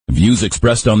Views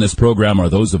expressed on this program are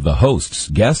those of the hosts,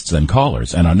 guests, and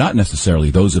callers, and are not necessarily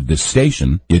those of this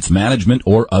station, its management,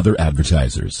 or other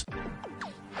advertisers.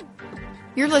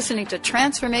 You're listening to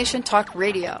Transformation Talk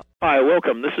Radio. Hi,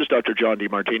 welcome. This is Dr. John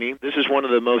DeMartini. This is one of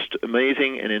the most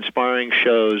amazing and inspiring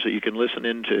shows that you can listen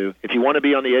into. If you want to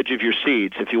be on the edge of your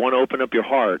seats, if you want to open up your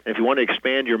heart, if you want to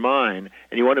expand your mind,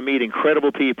 and you want to meet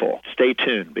incredible people, stay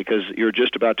tuned because you're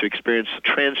just about to experience a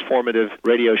transformative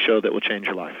radio show that will change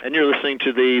your life. And you're listening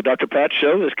to the Dr. Pat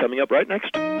Show that's coming up right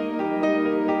next.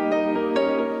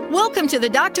 Welcome to the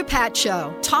Dr. Pat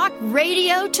Show. Talk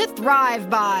radio to thrive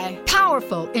by.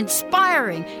 Powerful,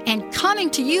 inspiring, and coming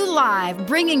to you live,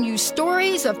 bringing you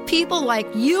stories of people like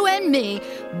you and me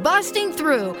busting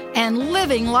through and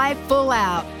living life full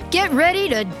out. Get ready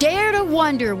to dare to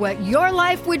wonder what your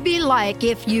life would be like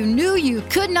if you knew you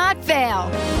could not fail.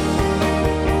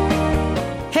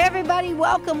 Hey everybody,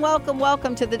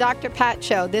 welcome to the Dr. Pat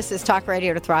Show. This is Talk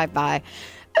Radio to Thrive by.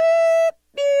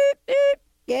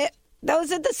 Yeah.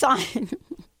 Those are the signs.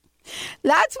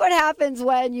 That's what happens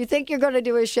when you think you're going to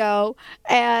do a show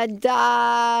and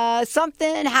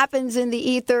something happens in the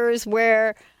ethers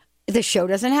where the show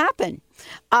doesn't happen.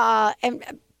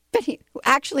 But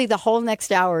actually, the whole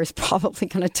next hour is probably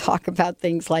going to talk about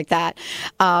things like that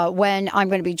when I'm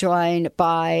going to be joined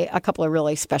by a couple of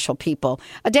really special people.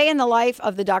 A day in the life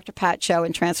of the Dr. Pat Show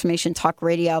and Transformation Talk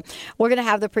Radio. We're going to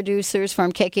have the producers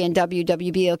from KKNW,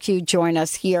 WBLQ join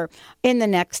us here in the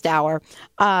next hour.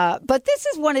 But this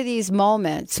is one of these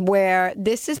moments where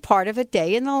this is part of a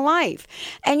day in the life.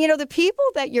 And, you know, the people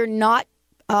that you're not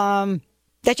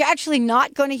that you're actually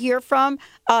not going to hear from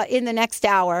in the next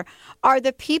hour are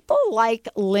the people like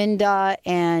Linda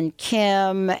and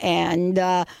Kim and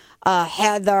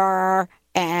Heather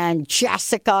and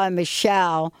Jessica and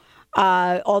Michelle.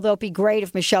 Although it'd be great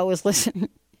if Michelle was listening,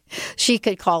 she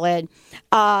could call in.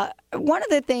 One of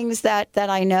the things that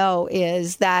I know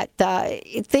is that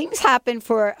things happen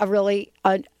for a really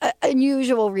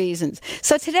unusual reasons.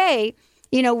 So today,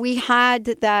 you know, we had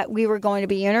that we were going to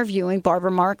be interviewing Barbara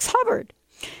Marx Hubbard.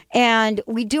 And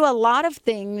we do a lot of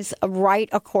things right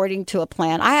according to a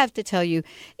plan. I have to tell you,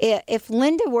 if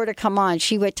Linda were to come on,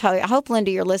 she would tell you, I hope,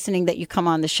 Linda, you're listening, that you come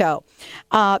on the show.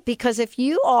 Because if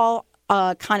you all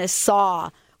kind of saw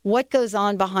what goes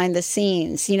on behind the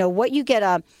scenes, you know, what you get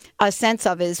a sense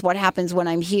of is what happens when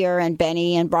I'm here, and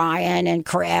Benny and Brian and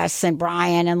Chris and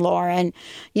Brian and Lauren,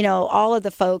 you know, all of the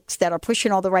folks that are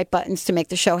pushing all the right buttons to make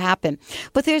the show happen.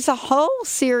 But there's a whole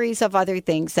series of other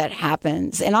things that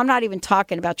happens. And I'm not even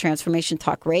talking about Transformation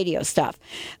Talk Radio stuff.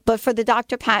 But for the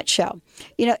Dr. Pat Show,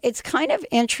 you know, it's kind of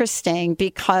interesting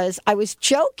because I was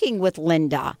joking with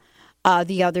Linda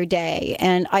the other day,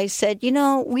 and I said, you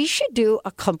know, we should do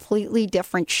a completely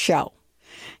different show.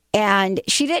 And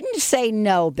she didn't say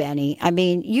no, Benny. I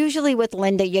mean, usually with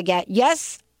Linda, you get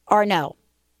yes or no,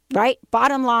 right?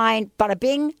 Bottom line, bada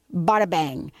bing, bada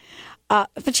bang.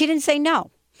 But she didn't say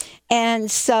no. And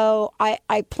so I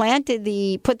put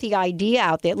the idea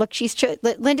out there. Look,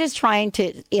 Linda's trying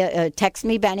to text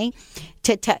me, Benny,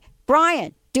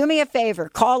 Brian, do me a favor,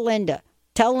 call Linda.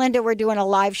 Tell Linda we're doing a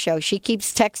live show. She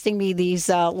keeps texting me these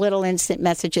little instant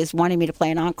messages wanting me to play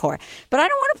an encore. But I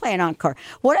don't want to play an encore.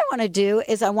 What I want to do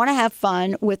is I want to have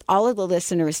fun with all of the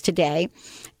listeners today.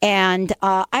 And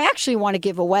I actually want to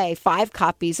give away 5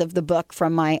 copies of the book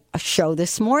from my show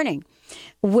this morning,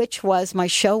 which was my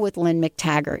show with Lynn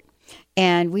McTaggart.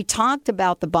 And we talked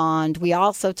about the bond. We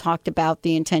also talked about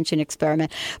the intention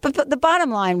experiment. But the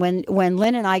bottom line, when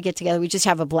Lynn and I get together, we just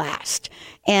have a blast.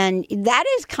 And that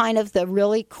is kind of the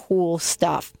really cool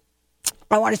stuff.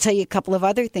 I want to tell you a couple of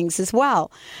other things as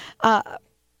well.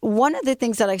 One of the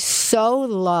things that I so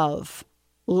love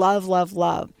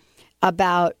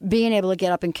about being able to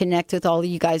get up and connect with all of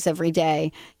you guys every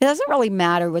day, it doesn't really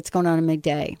matter what's going on in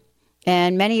midday.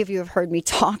 And many of you have heard me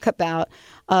talk about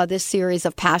this series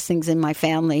of passings in my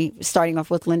family, starting off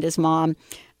with Linda's mom,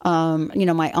 you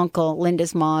know, my uncle,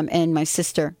 Linda's mom, and my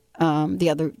sister the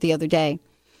other day,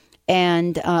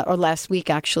 and or last week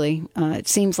actually. It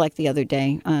seems like the other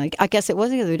day. I guess it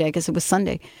was the other day because it was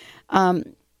Sunday.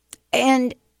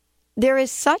 And there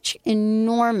is such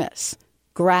enormous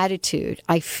gratitude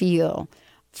I feel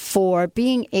for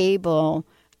being able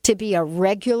to be a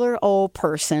regular old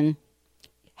person.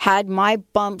 Had my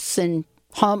bumps and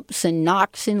humps and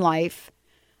knocks in life,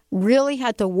 really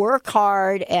had to work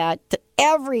hard at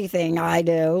everything I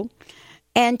do,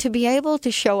 and to be able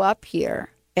to show up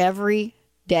here every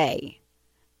day,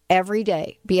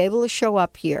 be able to show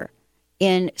up here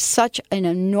in such an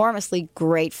enormously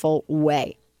grateful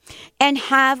way and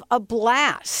have a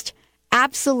blast,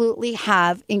 absolutely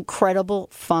have incredible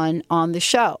fun on the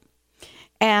show.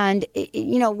 And,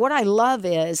 what I love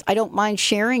is I don't mind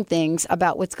sharing things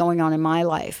about what's going on in my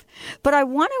life. But I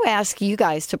want to ask you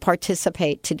guys to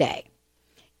participate today.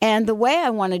 And the way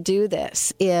I want to do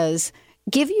this is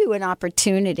give you an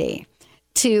opportunity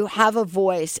to have a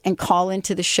voice and call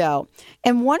into the show.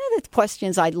 And one of the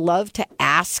questions I'd love to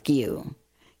ask you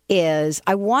is,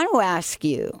 I want to ask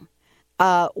you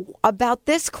about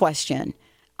this question.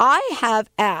 I have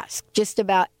asked just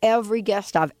about every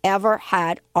guest I've ever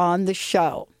had on the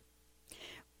show,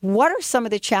 what are some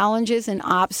of the challenges and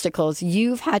obstacles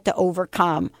you've had to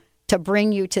overcome to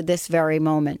bring you to this very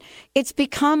moment? It's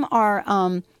become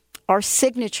our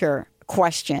signature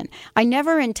question. I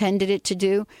never intended it to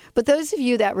do, but those of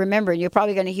you that remember, and you're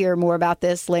probably going to hear more about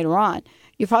this later on,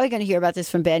 you're probably going to hear about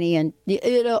this from Benny and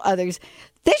others.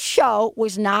 This show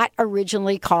was not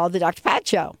originally called the Dr. Pat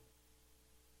Show.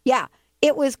 Yeah,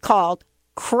 it was called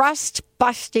Crust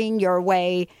Busting Your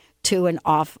Way to an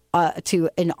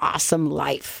Awesome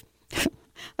Life.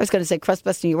 I was going to say crust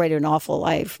busting your way to an awful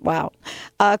life. Wow.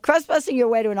 Crust busting your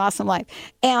way to an awesome life.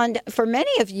 And for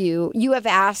many of you, you have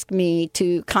asked me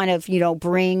to kind of,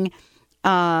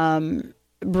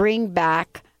 bring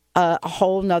back a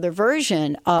whole nother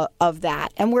version of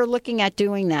that. And we're looking at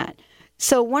doing that.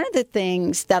 So one of the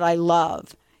things that I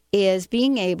love is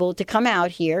being able to come out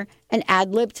here and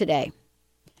ad-lib today.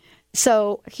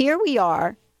 So here we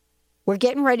are. We're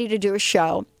getting ready to do a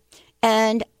show.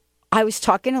 And I was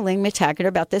talking to Lynn McTaggart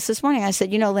about this morning. I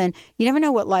said, Lynn, you never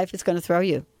know what life is going to throw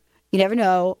you. You never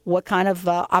know what kind of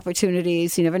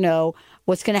opportunities. You never know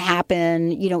what's going to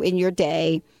happen, in your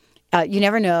day. You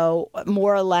never know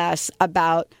more or less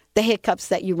about the hiccups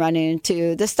that you run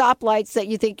into, the stoplights that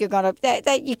you think you're going to,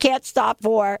 that you can't stop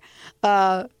for,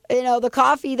 the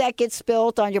coffee that gets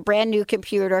spilled on your brand new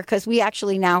computer, because we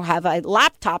actually now have a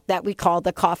laptop that we call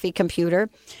the coffee computer.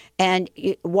 And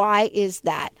why is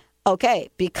that? Okay,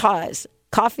 because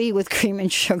coffee with cream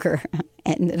and sugar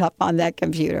ended up on that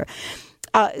computer.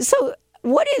 So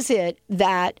what is it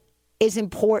that is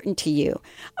important to you?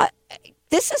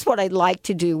 This is what I'd like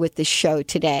to do with this show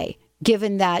today,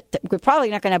 given that we're probably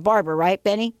not going to have Barbara, right,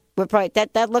 Benny? We're probably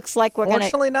that looks like we're going to.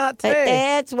 Fortunately, not today.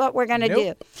 That's what we're going to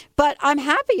do. But I'm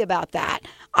happy about that.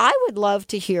 I would love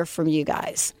to hear from you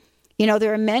guys.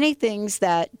 There are many things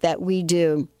that we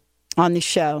do on the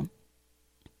show.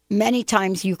 Many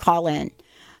times you call in.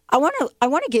 I want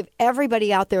to give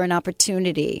everybody out there an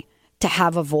opportunity to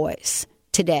have a voice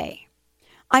today.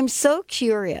 I'm so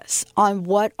curious on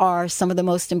what are some of the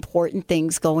most important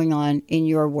things going on in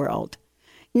your world.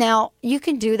 Now, you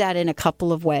can do that in a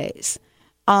couple of ways.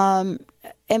 And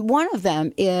one of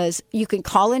them is you can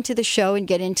call into the show and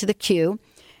get into the queue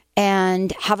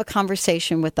and have a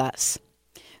conversation with us.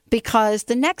 Because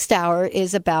the next hour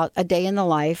is about a day in the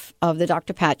life of the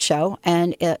Dr. Pat Show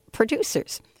and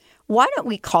producers. Why don't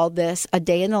we call this a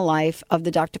day in the life of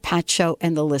the Dr. Pat Show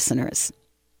and the listeners?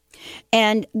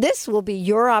 And this will be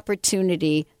your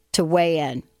opportunity to weigh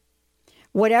in.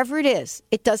 Whatever it is,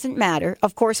 it doesn't matter.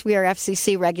 Of course, we are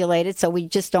FCC regulated, so we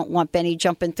just don't want Benny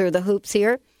jumping through the hoops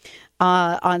here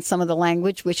on some of the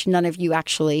language, which none of you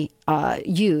actually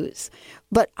use.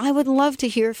 But I would love to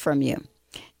hear from you.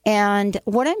 And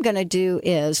what I'm going to do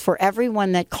is, for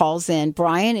everyone that calls in,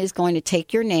 Brian is going to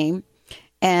take your name,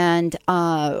 and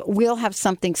we'll have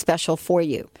something special for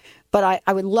you. But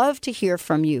I would love to hear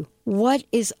from you. What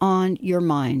is on your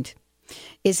mind?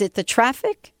 Is it the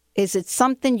traffic? Is it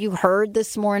something you heard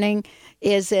this morning?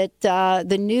 Is it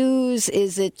the news?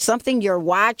 Is it something you're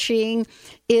watching?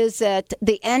 Is it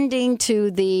the ending to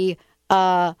the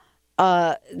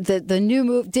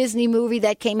new Disney movie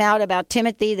that came out about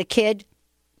Timothy the Kid?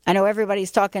 I know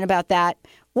everybody's talking about that.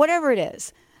 Whatever it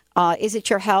is it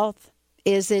your health?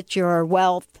 Is it your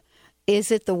wealth?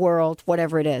 Is it the world?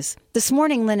 Whatever it is. This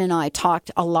morning, Lynn and I talked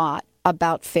a lot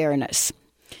about fairness.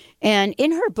 And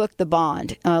in her book, The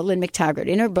Bond, Lynn McTaggart,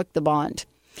 in her book, The Bond,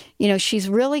 she's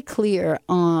really clear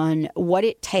on what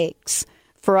it takes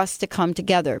for us to come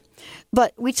together.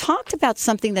 But we talked about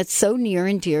something that's so near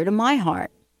and dear to my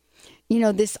heart.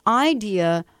 This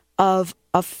idea of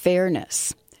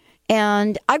fairness.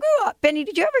 And I grew up, Benny,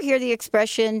 did you ever hear the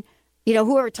expression,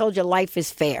 whoever told you life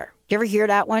is fair? Did you ever hear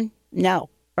that one? No,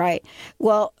 right?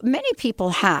 Well, many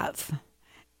people have.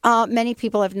 Many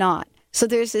people have not. So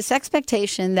there's this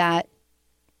expectation that,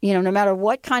 no matter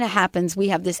what kind of happens, we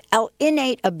have this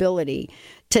innate ability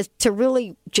to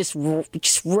really just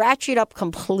ratchet up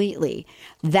completely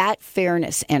that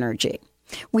fairness energy.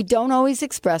 We don't always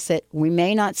express it. We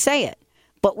may not say it,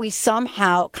 but we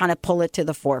somehow kind of pull it to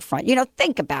the forefront.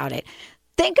 Think about it.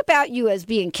 Think about you as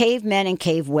being cavemen and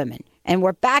cavewomen, and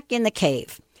we're back in the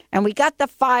cave, and we got the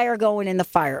fire going in the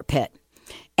fire pit.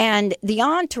 And the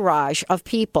entourage of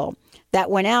people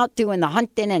that went out doing the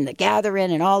hunting and the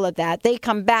gathering and all of that, they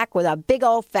come back with a big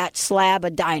old fat slab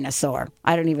of dinosaur.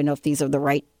 I don't even know if these are the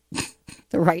right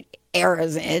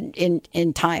eras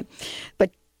in time.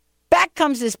 But back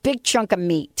comes this big chunk of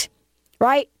meat,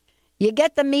 right? You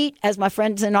get the meat, as my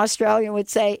friends in Australia would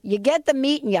say, you get the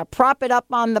meat and you prop it up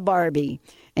on the barbie.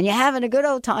 And you're having a good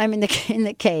old time in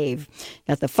the cave.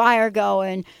 Got the fire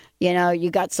going. You know,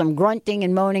 you got some grunting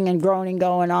and moaning and groaning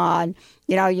going on.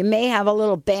 You know, you may have a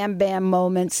little bam bam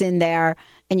moments in there.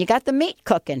 And you got the meat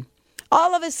cooking.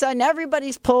 All of a sudden,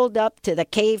 everybody's pulled up to the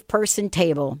cave person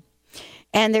table.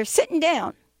 And they're sitting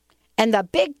down. And the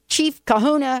big chief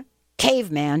kahuna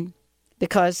caveman,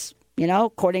 because, you know,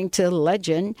 according to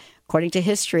legend, according to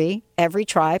history, every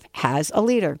tribe has a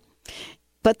leader.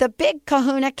 But the big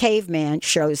kahuna caveman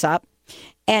shows up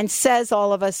and says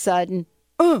all of a sudden,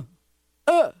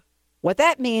 What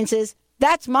that means is,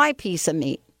 that's my piece of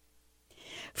meat.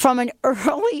 From an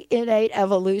early innate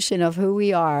evolution of who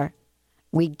we are,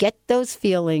 we get those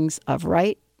feelings of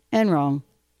right and wrong,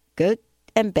 good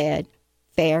and bad,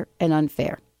 fair and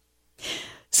unfair.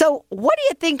 So what do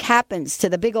you think happens to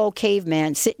the big old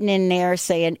caveman sitting in there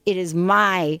saying,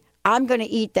 I'm going to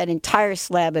eat that entire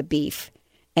slab of beef,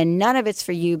 and none of it's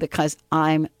for you because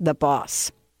I'm the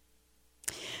boss?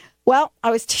 Well,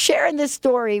 I was sharing this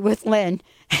story with Lynn,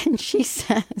 and she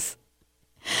says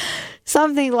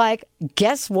something like,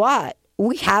 guess what?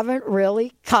 We haven't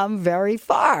really come very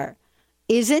far.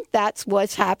 Isn't that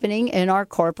what's happening in our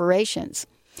corporations?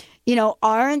 You know,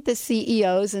 aren't the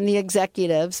CEOs and the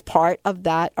executives part of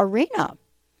that arena?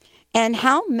 And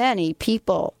how many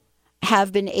people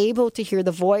have been able to hear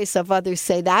the voice of others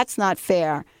say, that's not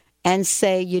fair, and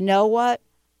say, you know what?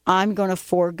 I'm going to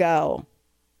forego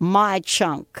my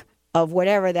chunk of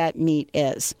whatever that meat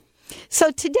is.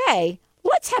 So today,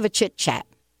 let's have a chit chat.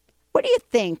 What do you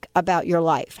think about your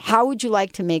life? How would you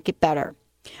like to make it better?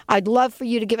 I'd love for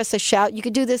you to give us a shout. You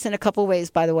could do this in a couple ways,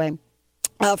 by the way.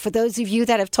 For those of you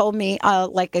that have told me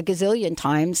like a gazillion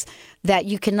times that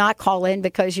you cannot call in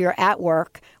because you're at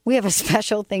work, we have a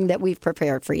special thing that we've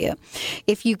prepared for you.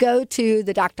 If you go to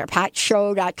the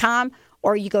drpatshow.com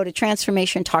or you go to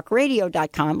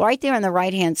transformationtalkradio.com, right there on the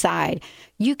right-hand side,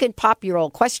 you can pop your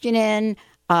old question in.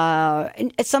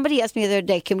 And somebody asked me the other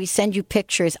day, can we send you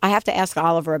pictures? I have to ask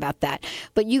Oliver about that.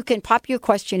 But you can pop your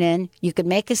question in. You can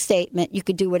make a statement. You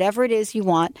could do whatever it is you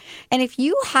want. And if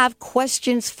you have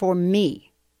questions for me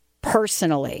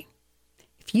personally,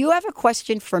 if you have a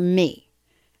question for me,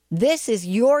 this is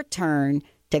your turn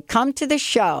to come to the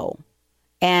show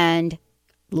and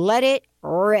let it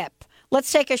rip.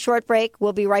 Let's take a short break.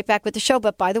 We'll be right back with the show.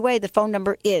 But by the way, the phone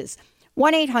number is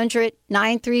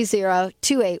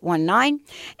 1-800-930-2819.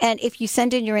 And if you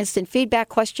send in your instant feedback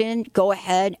question, go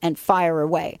ahead and fire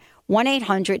away.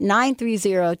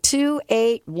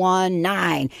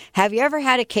 1-800-930-2819. Have you ever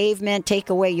had a caveman take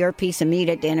away your piece of meat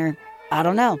at dinner? I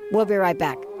don't know. We'll be right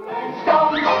back.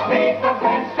 Flintstones, meet the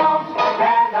Flintstones.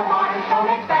 They're the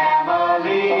Marshall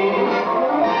family.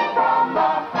 From the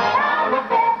town of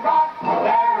Bedrock,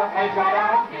 they're a page right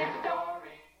out of his story.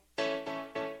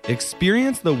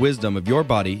 Experience the wisdom of your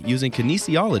body using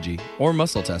kinesiology or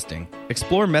muscle testing.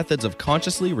 Explore methods of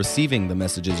consciously receiving the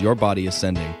messages your body is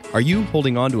sending. Are you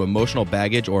holding on to emotional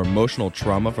baggage or emotional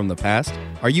trauma from the past?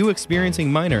 Are you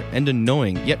experiencing minor and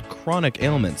annoying yet chronic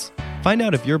ailments? Find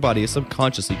out if your body is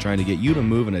subconsciously trying to get you to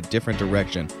move in a different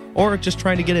direction or just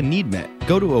trying to get a need met.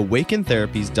 Go to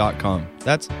awakentherapies.com.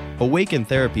 That's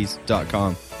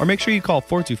awakentherapies.com. Or make sure you call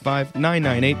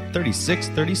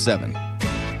 425-998-3637.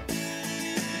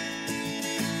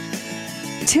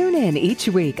 Tune in each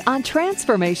week on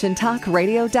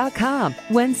TransformationTalkRadio.com,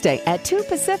 Wednesday at 2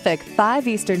 Pacific, 5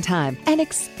 Eastern Time, and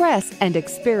express and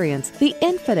experience the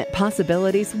infinite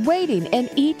possibilities waiting in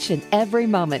each and every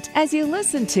moment as you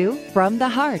listen to From the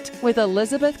Heart with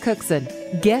Elizabeth Cookson.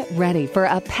 Get ready for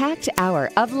a packed hour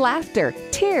of laughter,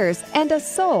 tears, and a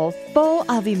soul full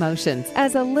of emotions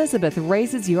as Elizabeth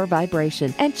raises your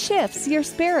vibration and shifts your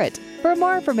spirit. For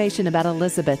more information about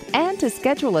Elizabeth and to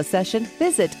schedule a session,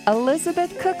 visit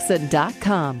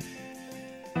ElizabethCookson.com.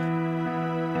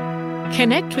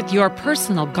 Connect with your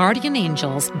personal guardian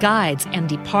angels, guides, and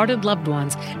departed loved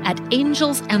ones at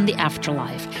Angels and the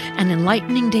Afterlife, an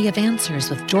enlightening day of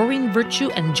answers with Doreen Virtue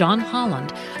and John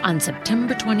Holland on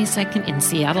September 22nd in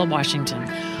Seattle, Washington.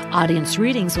 Audience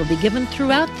readings will be given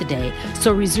throughout the day,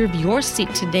 so reserve your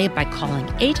seat today by calling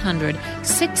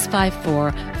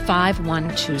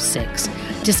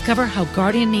 800-654-5126. Discover how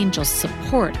guardian angels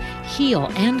support,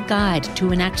 heal, and guide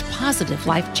to enact positive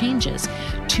life changes.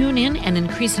 Tune in and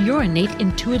increase your innate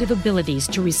intuitive abilities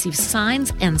to receive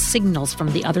signs and signals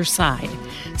from the other side.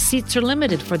 Seats are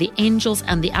limited for the Angels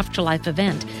and the Afterlife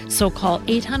event, so call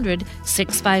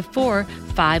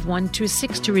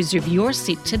 800-654-5126 to reserve your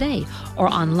seat today, or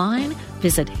online,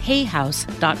 visit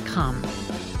hayhouse.com.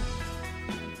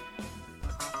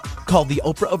 Called the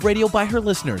Oprah of radio by her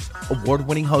listeners,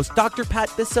 award-winning host Dr. Pat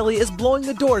Baccili is blowing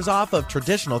the doors off of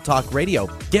traditional talk radio.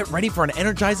 Get ready for an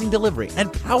energizing delivery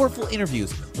and powerful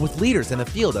interviews with leaders in the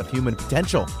field of human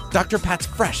potential. Dr. Pat's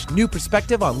fresh, new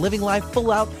perspective on living life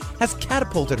full out has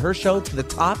catapulted her show to the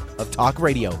top of talk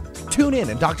radio. Tune in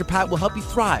and Dr. Pat will help you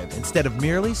thrive instead of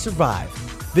merely survive.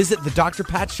 Visit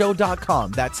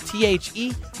thedrpatshow.com. That's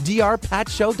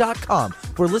THEDRPatShow.com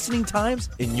for listening times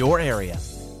in your area.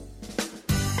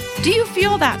 Do you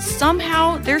feel that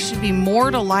somehow there should be more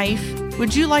to life?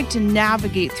 Would you like to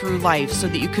navigate through life so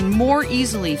that you can more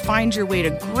easily find your way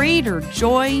to greater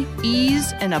joy,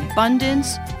 ease, and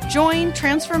abundance? Join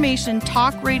Transformation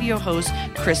Talk radio hosts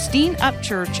Christine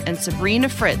Upchurch and Sabrina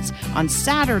Fritz on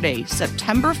Saturday,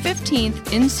 September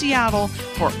 15th in Seattle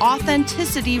for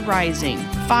Authenticity Rising,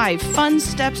 5 fun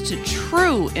steps to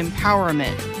true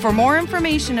empowerment. For more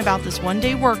information about this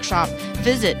one-day workshop,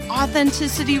 visit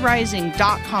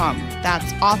AuthenticityRising.com.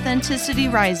 That's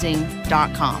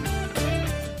AuthenticityRising.com.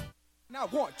 I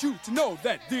want you to know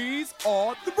that these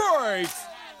are the breaks.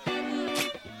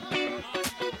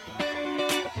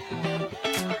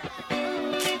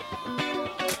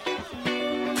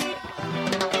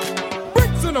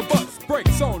 Brakes on a bus,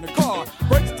 brakes on a car,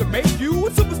 brakes to make you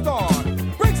a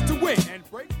superstar, brakes to win and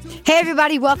brakes to... Hey,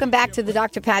 everybody. Welcome back to the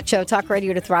Dr. Pat Show, talk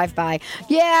radio to thrive by.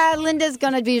 Yeah, Linda's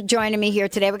going to be joining me here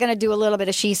today. We're going to do a little bit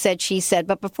of She Said, She Said.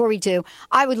 But before we do,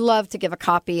 I would love to give a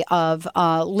copy of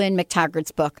Lynn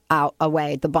McTaggart's book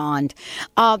away, The Bond.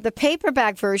 The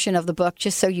paperback version of the book,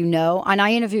 just so you know, and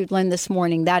I interviewed Lynn this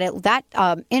morning. That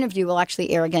interview will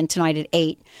actually air again tonight at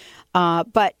 8.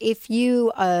 But if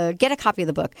you get a copy of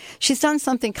the book, she's done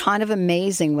something kind of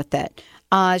amazing with it.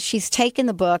 She's taken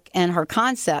the book and her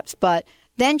concepts, but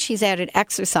then she's added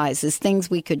exercises, things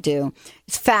we could do.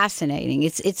 It's fascinating.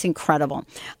 It's incredible.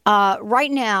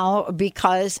 Right now,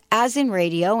 because as in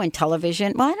radio and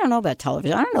television, well, I don't know about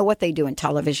television. I don't know what they do in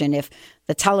television if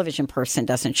the television person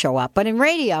doesn't show up. But in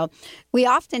radio, we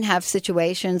often have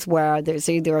situations where there's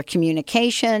either a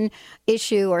communication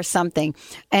issue or something.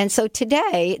 And so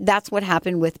today, that's what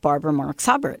happened with Barbara Marx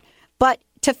Hubbard. But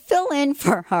to fill in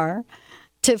for her,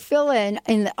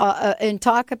 and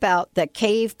talk about the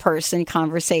cave person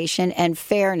conversation and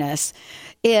fairness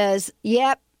is,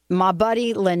 my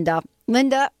buddy Linda.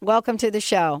 Linda, welcome to the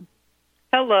show.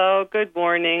 Hello, good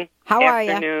morning. How are you?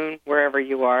 Afternoon, wherever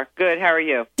you are. Good, how are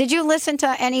you? Did you listen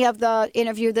to any of the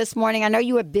interview this morning? I know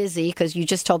you were busy because you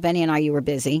just told Benny and I you were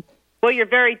busy. Well, you're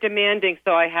very demanding,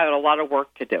 so I had a lot of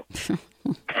work to do.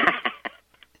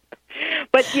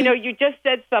 But, you just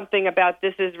said something about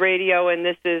this is radio and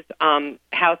this is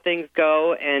how things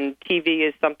go, and TV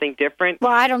is something different.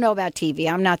 Well, I don't know about TV.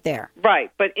 I'm not there. Right,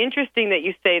 but interesting that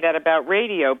you say that about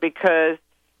radio, because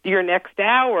your next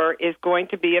hour is going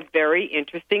to be a very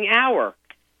interesting hour,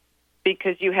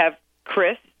 because you have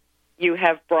Chris, you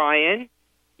have Brian,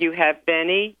 you have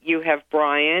Benny, you have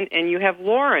Brian, and you have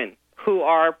Lauren, who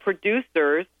are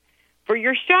producers for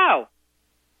your show.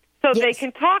 So yes, they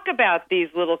can talk about these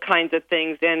little kinds of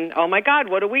things, and, oh, my God,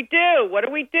 what do we do? What do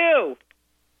we do?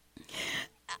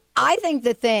 I think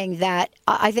the thing that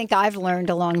I think I've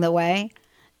learned along the way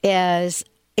is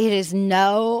it is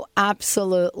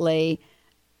absolutely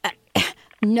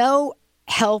no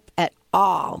help at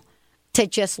all to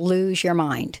just lose your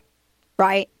mind,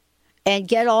 right? And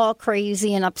get all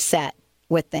crazy and upset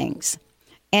with things.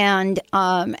 And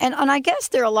I guess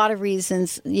there are a lot of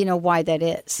reasons, why that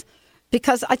is.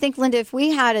 Because I think, Linda, if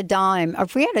we had a dime, or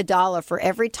if we had $1 for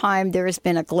every time there has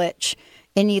been a glitch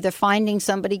in either finding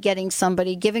somebody, getting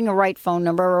somebody, giving a right phone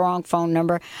number or a wrong phone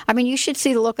number, I mean, you should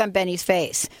see the look on Benny's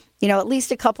face. At least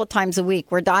a couple of times a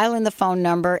week, we're dialing the phone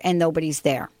number and nobody's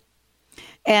there.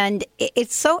 And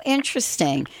it's so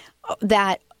interesting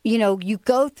that, you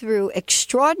go through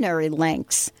extraordinary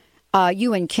lengths,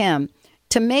 you and Kim,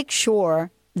 to make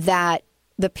sure that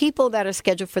the people that are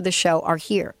scheduled for the show are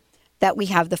here, that we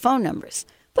have the phone numbers.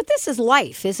 But this is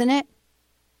life, isn't it?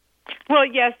 Well,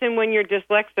 yes, and when you're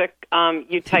dyslexic,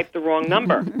 you type the wrong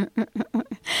number.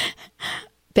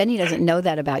 Benny doesn't know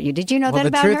that about you. Did you know that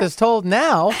about her? Well, the truth is told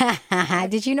now.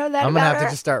 Did you know that about her? I'm going to have to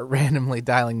just start randomly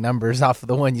dialing numbers off of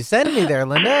the one you sent me there,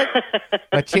 Linda.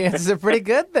 My chances are pretty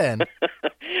good then.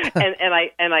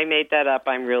 and I made that up.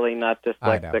 I'm really not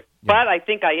dyslexic, Yeah. but I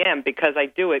think I am because I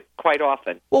do it quite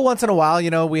often. Well, once in a while,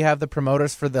 we have the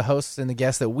promoters for the hosts and the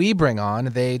guests that we bring on.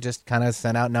 They just kind of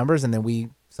send out numbers, and then we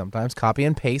sometimes copy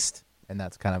and paste, and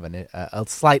that's kind of a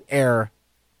slight error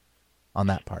on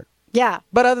that part. Yeah.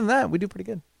 But other than that, we do pretty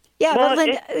good. Yeah, Well, but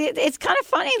Linda, it's kind of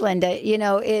funny, Linda.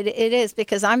 It is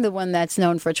because I'm the one that's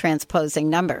known for transposing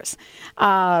numbers.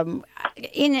 I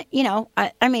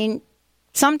mean,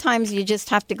 sometimes you just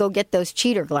have to go get those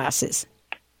cheater glasses.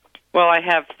 Well, I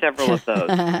have several of those,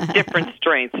 different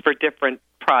strengths for different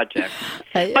projects.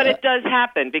 But it does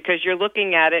happen because you're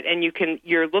looking at it and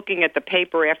you're looking at the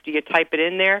paper after you type it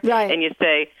in there, right. And you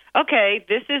say, okay,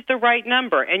 this is the right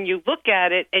number, and you look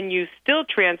at it and you still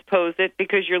transpose it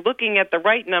because you're looking at the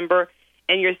right number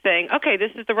and you're saying, okay,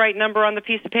 this is the right number on the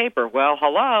piece of paper. Well,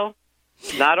 hello.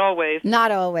 Not always.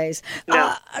 Not always.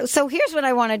 No. So here's what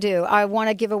I want to do. I want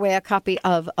to give away a copy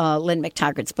of Lynn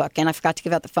McTaggart's book, and I forgot to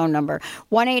give out the phone number,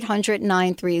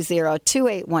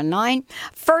 1-800-930-2819.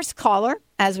 First caller,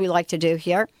 as we like to do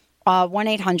here,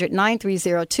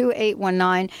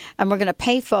 1-800-930-2819, and we're going to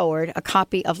pay forward a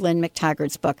copy of Lynn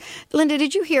McTaggart's book. Linda,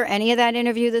 did you hear any of that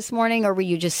interview this morning, or were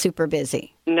you just super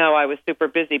busy? No, I was super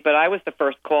busy, but I was the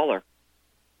first caller.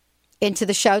 Into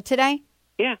the show today?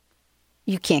 Yeah.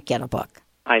 You can't get a book.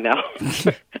 I know.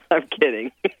 I'm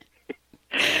kidding.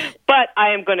 But I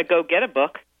am going to go get a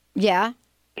book. Yeah?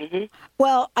 Mm-hmm.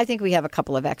 Well, I think we have a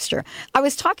couple of extra. I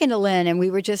was talking to Lynn, and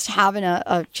we were just having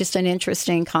just an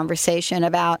interesting conversation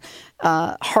about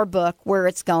her book, where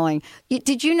it's going.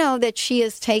 Did you know that she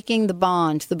is taking the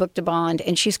book to bond,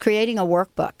 and she's creating a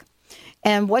workbook?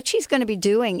 And what she's going to be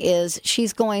doing is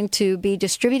she's going to be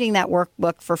distributing that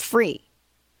workbook for free.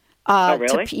 Oh,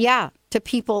 really? To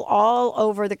people all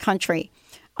over the country.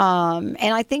 And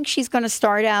I think she's going to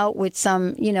start out with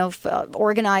some,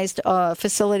 organized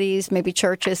facilities, maybe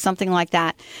churches, something like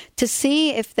that, to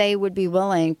see if they would be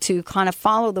willing to kind of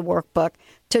follow the workbook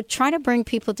to try to bring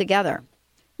people together,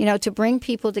 to bring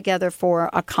people together for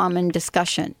a common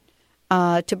discussion,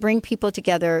 to bring people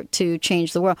together to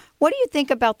change the world. What do you think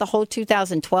about the whole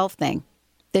 2012 thing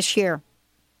this year?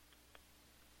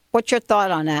 What's your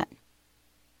thought on that?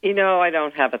 I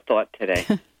don't have a thought today.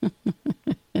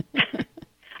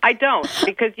 I don't,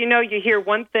 because, you hear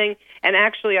one thing, and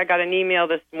actually I got an email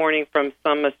this morning from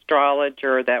some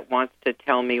astrologer that wants to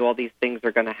tell me all these things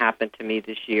are going to happen to me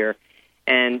this year.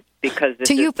 And because this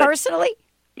to you personally?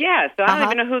 Yeah, so I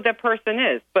don't even know who that person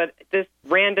is, but this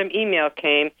random email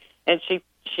came, and she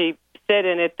said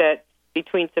in it that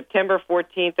between September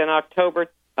 14th and October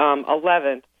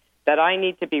 11th, that I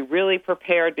need to be really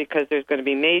prepared because there's going to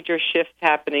be major shifts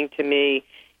happening to me,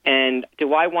 and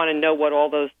do I want to know what all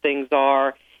those things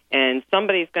are? And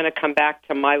somebody's going to come back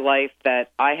to my life that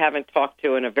I haven't talked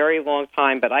to in a very long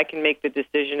time, but I can make the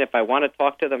decision if I want to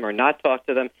talk to them or not talk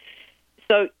to them.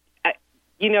 So,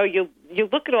 you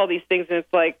look at all these things, and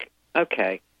it's like,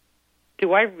 okay,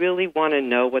 do I really want to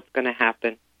know what's going to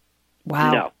happen?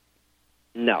 Wow.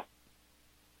 No.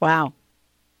 Wow.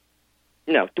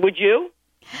 No. Would you?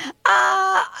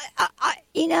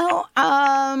 No.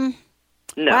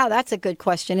 Wow, that's a good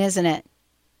question, isn't it?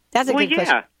 That's a good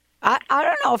question. I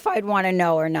don't know if I'd want to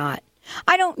know or not.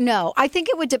 I don't know. I think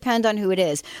it would depend on who it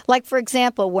is. Like, for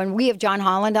example, when we have John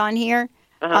Holland on here,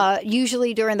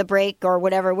 usually during the break or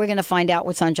whatever, we're going to find out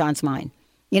what's on John's mind.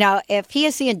 If he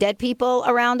is seeing dead people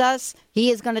around us,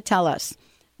 he is going to tell us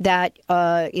that,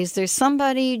 is there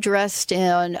somebody dressed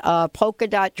in a polka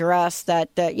dot dress that,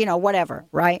 whatever,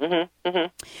 right? Mm-hmm. Mm-hmm.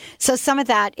 So some of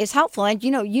that is helpful. And,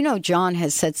 John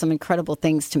has said some incredible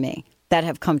things to me that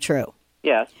have come true.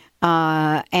 Yes.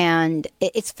 And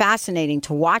it's fascinating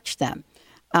to watch them.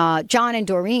 John and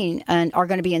Doreen are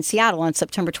going to be in Seattle on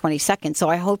September 22nd. So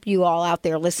I hope you all out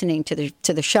there listening to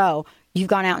the show, you've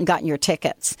gone out and gotten your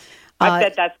tickets. I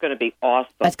bet that's going to be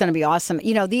awesome. That's going to be awesome.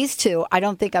 These two, I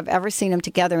don't think I've ever seen them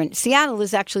together. And Seattle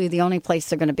is actually the only place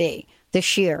they're going to be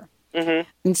this year. Mm-hmm.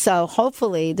 And so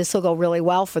hopefully this will go really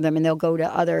well for them, and they'll go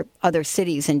to other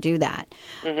cities and do that.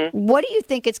 Mm-hmm. What do you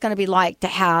think it's going to be like to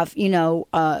have,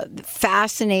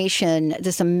 fascination,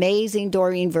 this amazing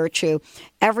Doreen Virtue,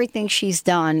 everything she's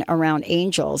done around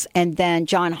angels, and then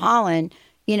John Holland,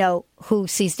 who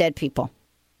sees dead people?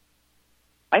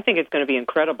 I think it's going to be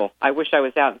incredible. I wish I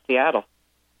was out in Seattle.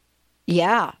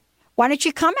 Yeah. Why don't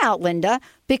you come out, Linda?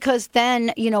 Because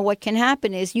then, what can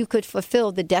happen is you could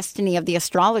fulfill the destiny of the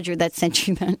astrologer that sent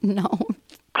you that note.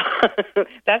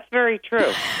 That's very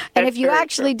true. And if you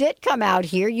actually did come out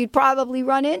here, you'd probably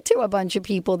run into a bunch of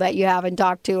people that you haven't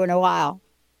talked to in a while.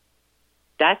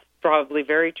 That's probably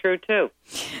very true, too.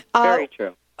 Very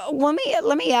true.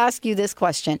 Let me ask you this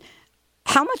question.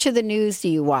 How much of the news do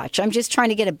you watch? I'm just trying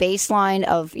to get a baseline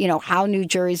of, how New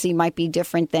Jersey might be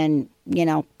different than,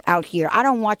 out here. I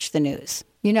don't watch the news.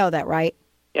 You know that, right?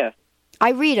 Yes.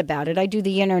 I read about it. I do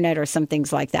the internet or some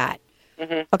things like that.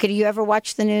 Mm-hmm. Okay, do you ever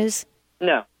watch the news?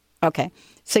 No. Okay.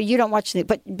 So you don't watch the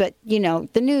but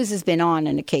the news has been on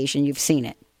occasion. You've seen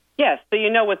it. Yes, so you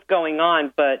know what's going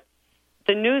on, but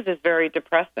the news is very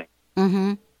depressing.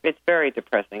 Mm-hmm. It's very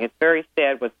depressing. It's very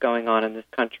sad what's going on in this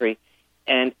country.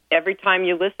 And every time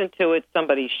you listen to it,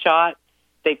 somebody's shot.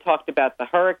 They talked about the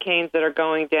hurricanes that are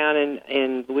going down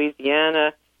in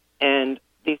Louisiana, and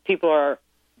these people are,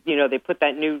 they put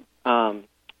that new dam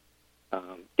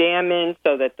in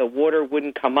so that the water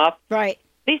wouldn't come up. Right.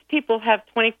 These people have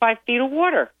 25 feet of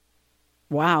water.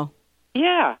 Wow.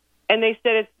 Yeah. And they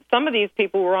said some of these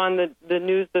people were on the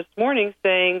news this morning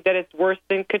saying that it's worse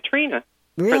than Katrina.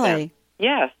 Really?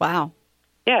 Yes. Wow.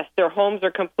 Yes, their homes are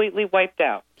completely wiped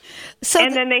out.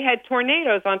 And then they had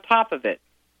tornadoes on top of it.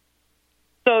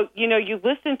 So, you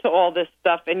listen to all this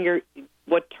stuff, and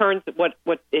what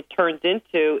it turns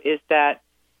into is that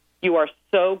you are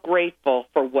so grateful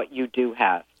for what you do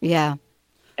have. Yeah.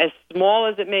 As small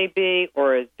as it may be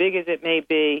or as big as it may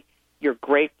be, you're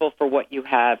grateful for what you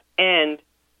have and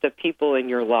the people in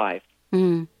your life.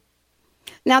 Mm.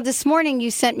 Now, this morning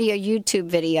you sent me a YouTube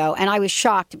video, and I was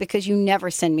shocked because you never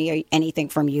send me anything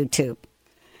from YouTube.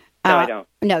 No, I don't.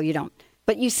 No, you don't.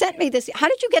 But you sent me this. How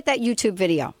did you get that YouTube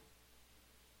video?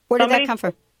 Where did that come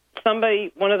from?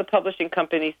 One of the publishing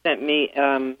companies sent me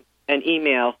an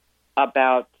email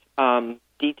about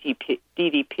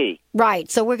DDP.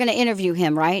 Right. So we're going to interview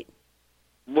him, right?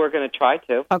 We're going to try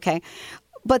to. Okay.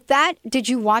 But did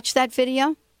you watch that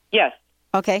video? Yes.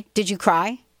 Okay. Did you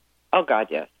cry? Oh, God,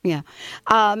 yes. Yeah.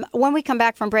 When we come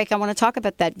back from break, I want to talk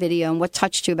about that video and what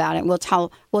touched you about it. We'll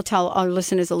tell our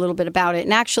listeners a little bit about it.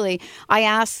 And actually, I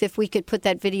asked if we could put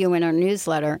that video in our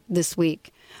newsletter this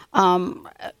week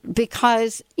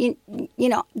because,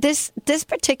 this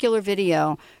particular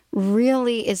video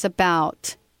really is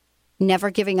about never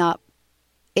giving up.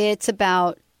 It's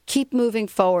about keep moving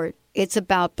forward. It's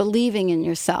about believing in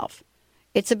yourself.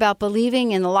 It's about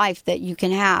believing in the life that you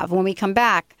can have. When we come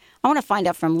back, I want to find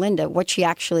out from Linda what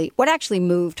actually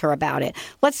moved her about it.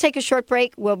 Let's take a short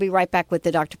break. We'll be right back with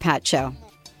the Dr. Pat Show.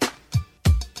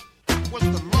 What's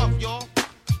the love, y'all?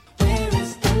 Where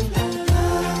is the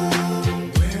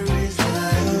love? Where is the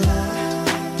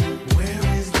love? Where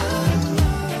is the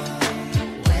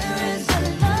love? Where is the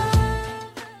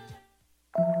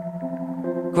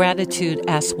love? Gratitude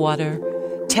asks water,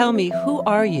 "Tell me, who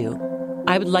are you?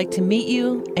 I would like to meet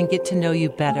you and get to know you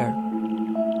better."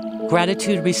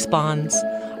 Gratitude responds,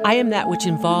 "I am that which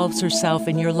involves herself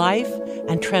in your life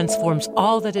and transforms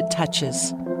all that it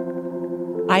touches.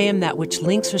 I am that which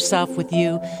links herself with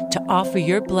you to offer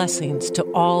your blessings to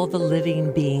all the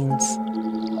living beings.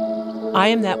 I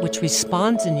am that which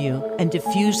responds in you and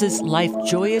diffuses life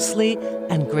joyously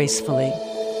and gracefully."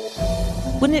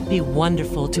 Wouldn't it be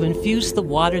wonderful to infuse the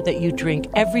water that you drink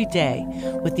every day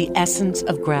with the essence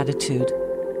of gratitude?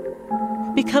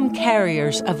 Become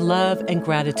carriers of love and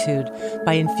gratitude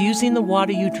by infusing the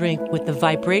water you drink with the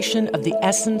vibration of the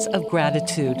essence of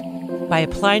gratitude by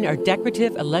applying our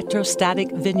decorative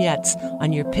electrostatic vignettes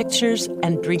on your pictures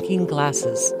and drinking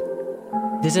glasses.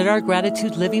 Visit our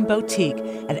Gratitude Living Boutique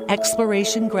at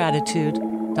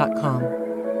explorationgratitude.com.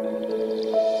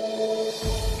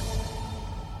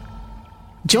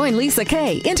 Join Lisa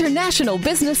Kay, international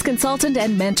business consultant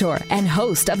and mentor, and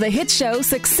host of the hit show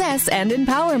Success and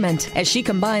Empowerment, as she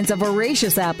combines a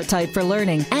voracious appetite for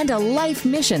learning and a life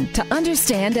mission to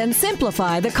understand and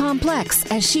simplify the complex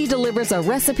as she delivers a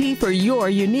recipe for your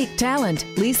unique talent.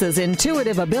 Lisa's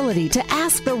intuitive ability to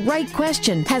ask the right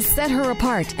question has set her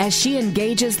apart as she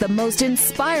engages the most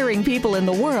inspiring people in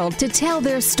the world to tell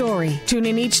their story. Tune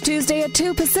in each Tuesday at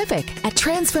 2 Pacific at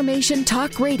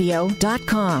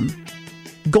transformationtalkradio.com.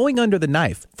 Going under the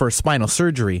knife for spinal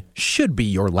surgery should be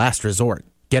your last resort.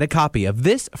 Get a copy of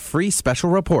this free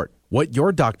special report, What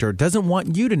Your Doctor Doesn't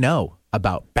Want You to Know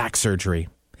About Back Surgery.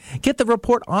 Get the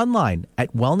report online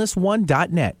at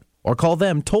wellness1.net or call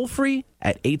them toll-free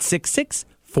at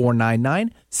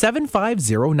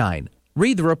 866-499-7509.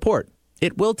 Read the report.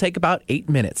 It will take about 8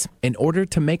 minutes in order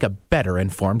to make a better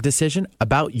informed decision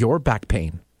about your back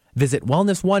pain. Visit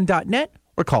wellness1.net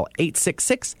or call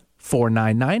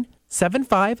 866-499-7509.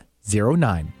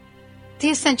 The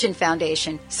Ascension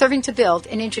Foundation, serving to build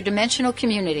an interdimensional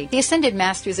community. The Ascended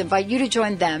Masters invite you to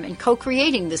join them in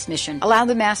co-creating this mission. Allow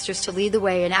the Masters to lead the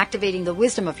way in activating the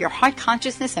wisdom of your heart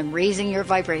consciousness and raising your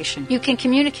vibration. You can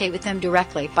communicate with them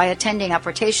directly by attending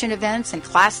apportation events and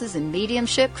classes in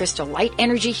mediumship, crystal light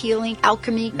energy healing,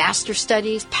 alchemy, master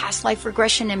studies, past life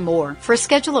regression, and more. For a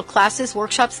schedule of classes,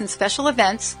 workshops, and special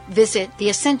events, visit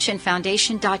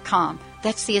theascensionfoundation.com.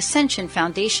 That's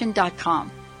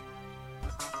theascensionfoundation.com.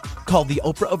 Called the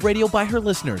Oprah of Radio by her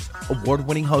listeners.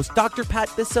 Award-winning host Dr. Pat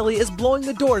Baccili is blowing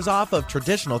the doors off of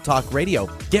traditional talk radio.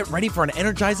 Get ready for an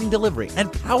energizing delivery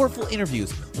and powerful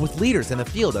interviews with leaders in the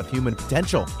field of human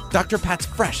potential. Dr. Pat's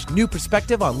fresh, new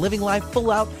perspective on living life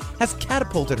full out has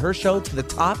catapulted her show to the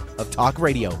top of talk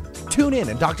radio. Tune in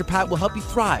and Dr. Pat will help you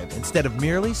thrive instead of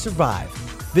merely survive.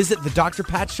 Visit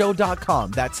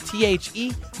thedrpatshow.com. That's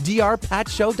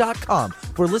THEDRPatShow.com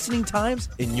for listening times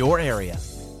in your area.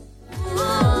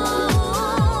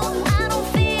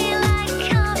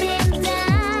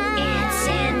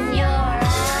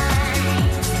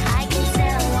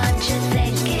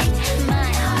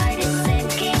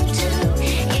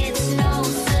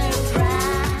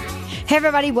 Hey,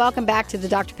 everybody, welcome back to the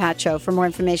Dr. Pat Show. For more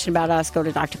information about us, go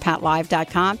to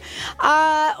drpatlive.com.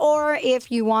 Or if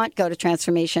you want, go to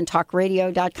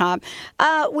transformationtalkradio.com.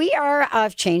 We are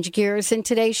changing gears in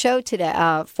today's show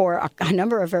today for a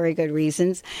number of very good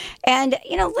reasons. And,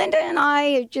 you know, Linda and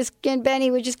I, and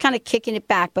Benny, we're just kind of kicking it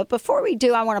back. But before we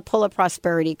do, I want to pull a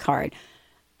prosperity card.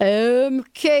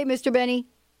 Okay, Mr. Benny.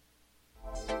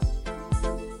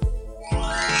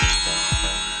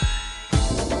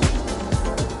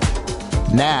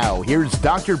 Now, here's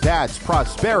Dr. Pat's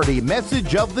prosperity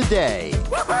message of the day.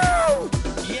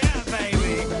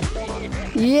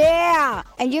 Yeah,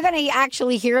 and you're going to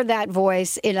actually hear that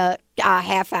voice in a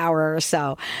half hour or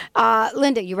so.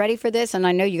 Linda, you ready for this? And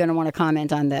I know you're going to want to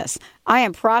comment on this. I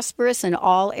am prosperous in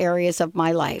all areas of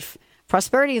my life.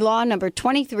 Prosperity Law number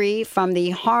 23 from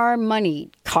the Harmoney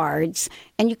cards.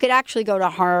 And you could actually go to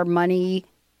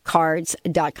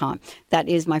harmoneycards.com. That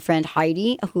is my friend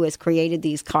Heidi who has created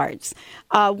these cards.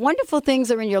 Wonderful things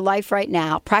are in your life right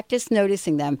now. Practice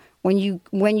noticing them. When you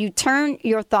turn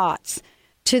your thoughts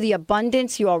to the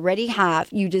abundance you already have,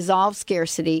 you dissolve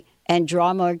scarcity and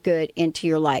draw more good into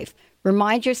your life.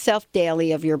 Remind yourself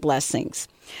daily of your blessings.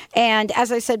 And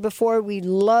as I said before, we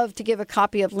love to give a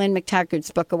copy of Lynn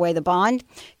McTaggart's book, Away the Bond.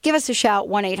 Give us a shout,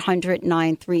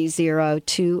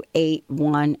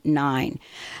 1-800-930-2819.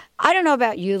 I don't know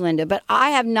about you, Linda, but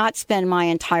I have not spent my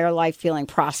entire life feeling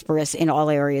prosperous in all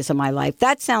areas of my life.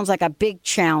 That sounds like a big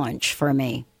challenge for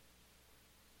me.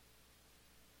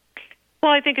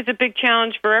 Well, I think it's a big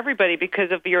challenge for everybody because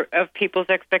of people's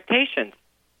expectations.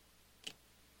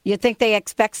 You think they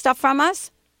expect stuff from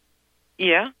us?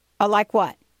 Yeah. Like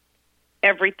what?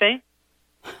 Everything.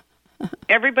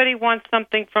 Everybody wants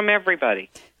something from everybody.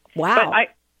 Wow.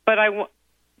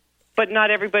 But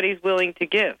not everybody's willing to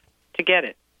get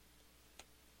it.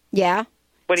 Yeah.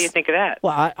 What do you think of that?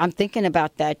 Well, I'm thinking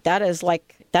about that. That is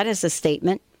a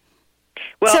statement.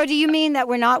 Well, so do you mean that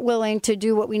we're not willing to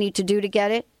do what we need to do to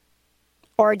get it?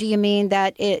 Or do you mean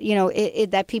that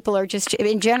that people are just,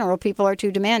 in general, people are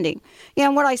too demanding? You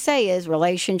know, what I say is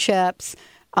relationships,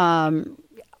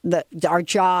 our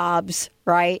jobs,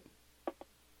 right?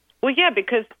 Well, yeah,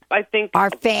 because I think our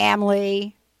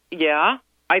family. Yeah,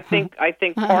 I think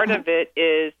part of it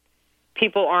is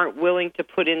people aren't willing to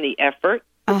put in the effort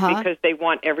because they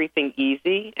want everything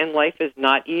easy, and life is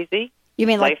not easy. You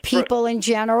mean like people in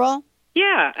general?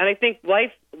 Yeah, and I think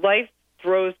life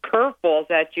throws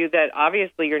curveballs at you that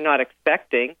obviously you're not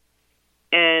expecting,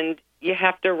 and you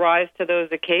have to rise to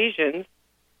those occasions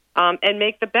and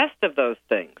make the best of those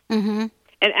things. Mm-hmm.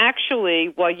 And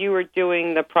actually, while you were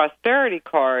doing the prosperity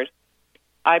card,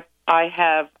 I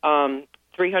have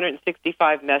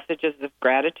 365 messages of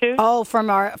gratitude. Oh,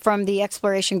 from the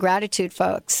Exploration Gratitude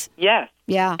folks. Yes.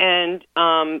 Yeah. And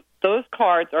those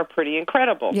cards are pretty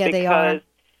incredible. Yeah, they are.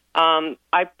 Because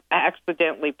I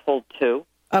accidentally pulled two.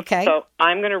 Okay. So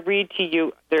I'm going to read to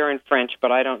you. They're in French,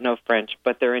 but I don't know French,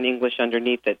 but they're in English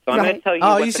underneath it. So I'm going to tell you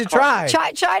what you should try.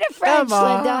 Try to French,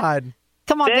 Linda.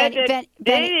 Come on, Ben. Okay,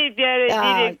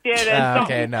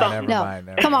 no, never mind.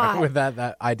 Come on. With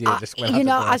that idea just went out the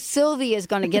door. Sylvia is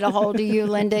going to get a hold of you,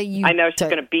 Linda. I know she's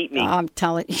going to beat me. I'm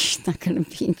telling you, she's not going to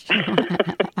beat you.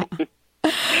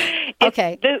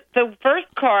 Okay. The first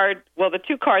card, well, the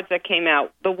two cards that came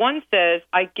out, the one says,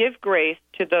 I give grace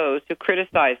to those who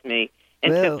criticize me,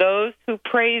 and to those who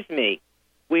praise me.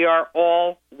 We are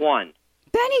all one.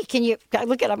 Benny, can you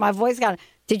look at my voice? Can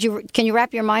you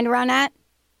wrap your mind around that?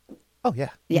 Oh, yeah.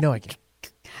 You know I can.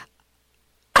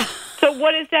 So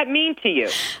what does that mean to you?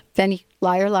 Benny,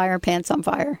 liar, liar, pants on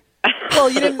fire. Well,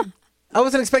 you didn't. I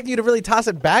wasn't expecting you to really toss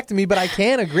it back to me, but I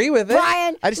can agree with it.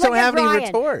 Brian, I just look don't at have any Brian.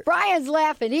 retort. Brian's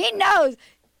laughing. He knows.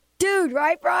 Dude,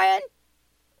 right, Brian?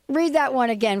 Read that one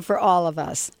again for all of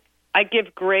us. I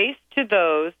give grace to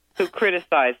those who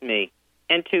criticize me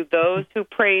and to those who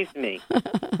praise me.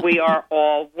 We are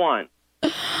all one.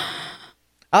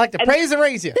 I like to praise and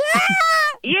raise you.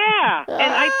 Yeah,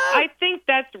 and I think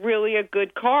that's really a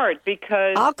good card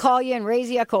because... I'll call you and raise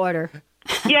you a quarter.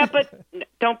 Yeah, but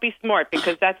don't be smart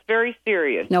because that's very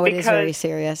serious. No, it because is very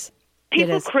serious.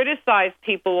 People criticize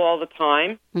people all the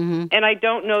time, and I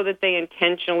don't know that they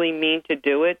intentionally mean to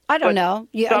do it. I don't know.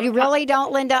 You really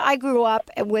don't, Linda? I grew up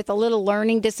with a little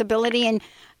learning disability, and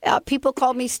people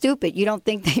called me stupid. You don't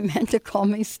think they meant to call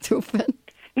me stupid?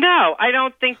 No, I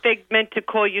don't think they meant to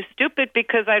call you stupid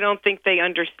because I don't think they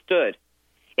understood.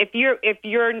 If you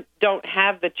don't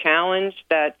have the challenge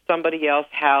that somebody else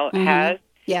has,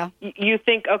 yeah, you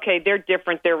think, okay, they're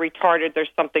different, they're retarded, there's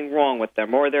something wrong with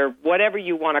them, or they're whatever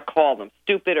you want to call them,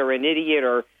 stupid or an idiot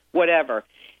or whatever.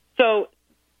 So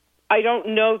I don't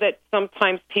know that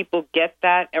sometimes people get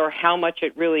that or how much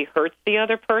it really hurts the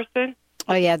other person.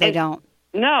 Oh, yeah, they don't.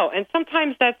 No, and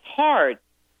sometimes that's hard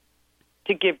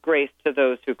to give grace to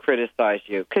those who criticize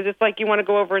you because it's like you want to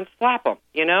go over and slap them,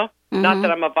 you know? Not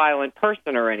that I'm a violent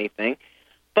person or anything,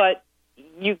 but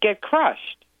you get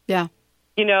crushed. Yeah.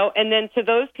 You know, and then to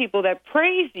those people that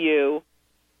praise you,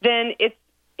 then it's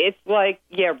like,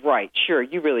 yeah, right, sure,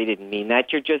 you really didn't mean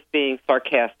that. You're just being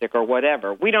sarcastic or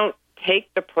whatever. We don't take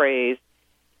the praise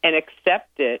and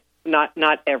accept it. Not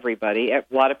everybody. A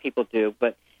lot of people do,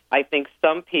 but I think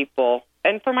some people,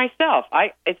 and for myself,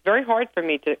 it's very hard for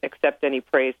me to accept any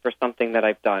praise for something that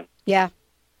I've done. Yeah.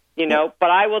 You know, but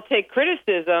I will take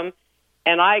criticism,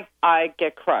 and I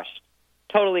get crushed,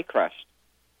 totally crushed.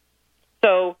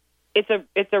 So it's a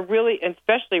really,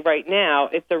 especially right now,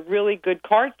 it's a really good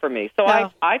card for me. So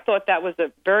I thought that was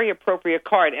a very appropriate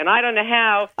card, and I don't know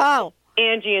how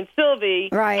Angie and Sylvie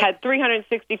had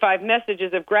 365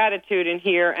 messages of gratitude in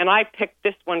here, and I picked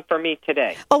this one for me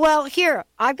today. Oh, well, here,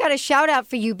 I've got a shout-out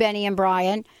for you, Benny and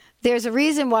Brian. There's a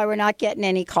reason why we're not getting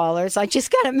any callers. I just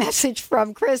got a message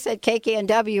from Chris at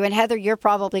KKNW, and Heather, you're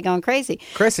probably going crazy.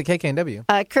 Chris at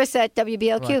KKNW. Chris at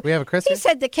WBLQ. We have a Chris He here?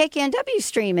 said the KKNW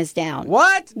stream is down.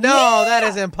 What? No, Yeah. that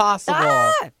is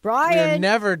impossible. Brian. We're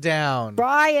never down.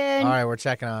 Brian. All right, we're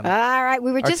checking on it. All right,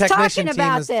 we were Our just technician talking team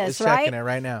about is this, right? checking it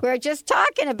right now. We were just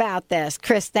talking about this.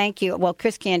 Chris, thank you. Well,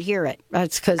 Chris can't hear it.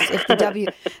 It's because if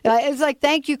the it's like,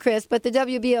 thank you, Chris, but the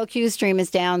WBLQ stream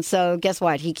is down, so guess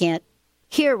what? He can't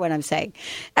hear what I'm saying.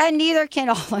 And neither can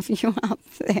all of you out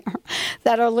there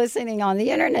that are listening on the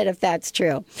internet, if that's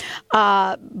true.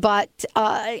 Okay,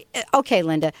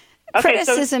 Linda.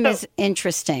 Criticism is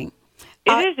interesting.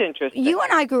 It is interesting. You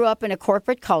and I grew up in a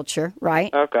corporate culture,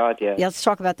 right? Oh, God, yeah. Yeah, let's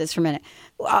talk about this for a minute.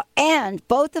 And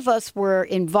both of us were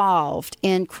involved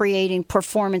in creating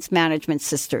performance management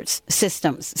systems.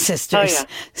 Oh, yeah.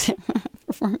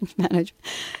 Performance management.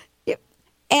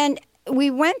 And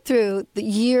we went through the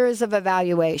years of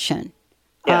evaluation.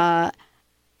 Yeah.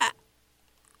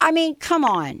 I mean, come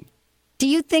on. Do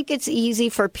you think it's easy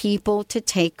for people to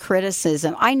take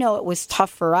criticism? I know it was tough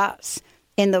for us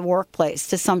in the workplace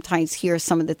to sometimes hear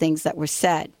some of the things that were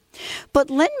said.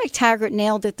 But Lynn McTaggart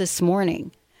nailed it this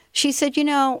morning. She said, you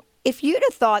know, if you'd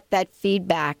have thought that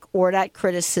feedback or that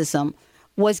criticism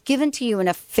was given to you in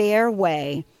a fair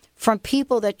way from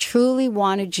people that truly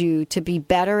wanted you to be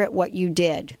better at what you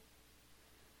did,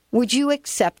 would you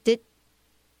accept it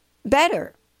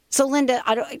better? So, Linda,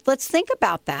 let's think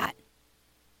about that.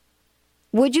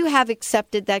 Would you have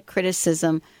accepted that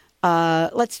criticism,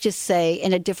 let's just say,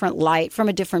 in a different light, from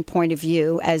a different point of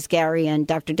view, as Gary and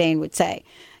Dr. Dane would say?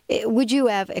 Would you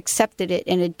have accepted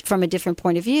it from a different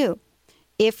point of view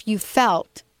if you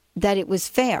felt that it was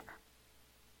fair?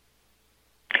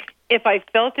 If I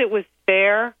felt it was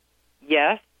fair,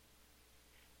 yes.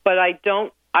 But I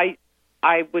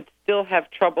would still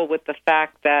have trouble with the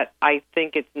fact that I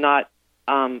think it's not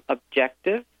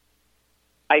objective.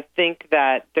 I think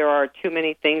that there are too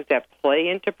many things that play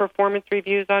into performance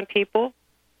reviews on people.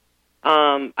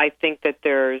 I think that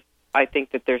there's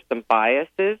some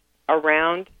biases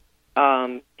around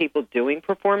people doing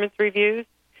performance reviews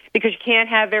because you can't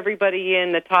have everybody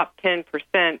in the top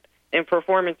 10% in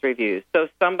performance reviews. So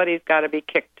somebody's got to be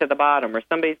kicked to the bottom or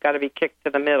somebody's got to be kicked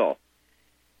to the middle.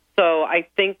 So I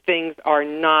think things are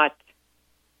not,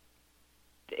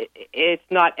 it's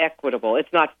not equitable.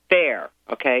 It's not fair,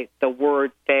 okay, the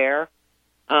word fair.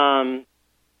 But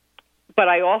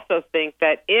I also think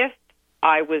that if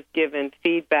I was given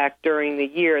feedback during the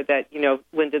year that, you know,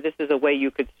 Linda, this is a way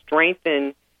you could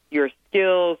strengthen your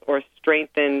skills or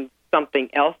strengthen something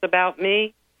else about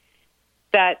me,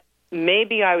 that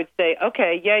maybe I would say,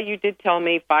 okay, yeah, you did tell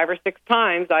me 5 or 6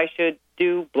 times I should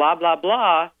do blah, blah,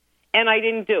 blah, and I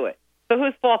didn't do it. So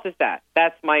whose fault is that?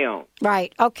 That's my own.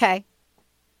 Right. Okay.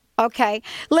 Okay.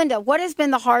 Linda, what has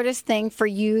been the hardest thing for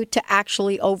you to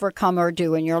actually overcome or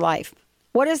do in your life?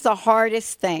 What is the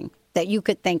hardest thing that you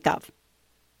could think of?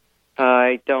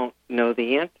 I don't know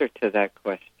the answer to that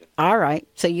question. All right.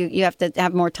 So you have to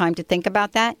have more time to think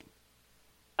about that?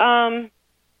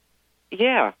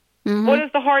 Yeah. Mm-hmm. What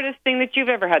is the hardest thing that you've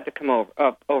ever had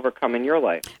to overcome in your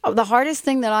life? Oh, the hardest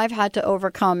thing that I've had to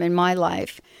overcome in my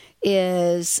life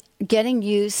is getting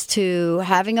used to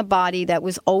having a body that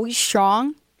was always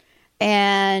strong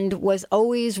and was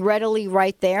always readily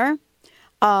right there,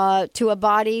 to a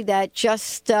body that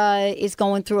just is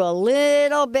going through a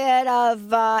little bit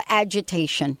of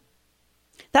agitation.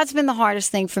 That's been the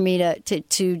hardest thing for me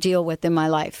to deal with in my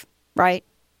life, right?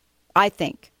 I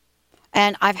think.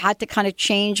 And I've had to kind of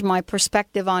change my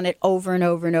perspective on it over and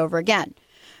over and over again.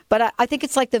 But I think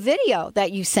it's like the video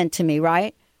that you sent to me,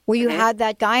 right? Where you had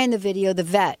that guy in the video, the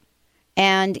vet.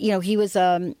 And, you know, he was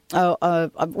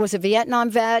was a Vietnam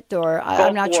vet or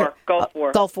I'm not sure.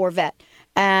 Gulf War vet.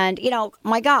 And, you know,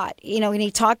 my God, you know, and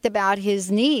he talked about his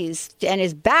knees and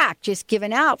his back just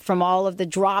giving out from all of the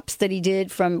drops that he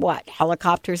did from,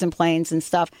 helicopters and planes and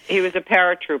stuff. He was a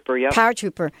paratrooper, yep.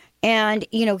 Paratrooper. And,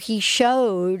 you know, he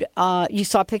showed, you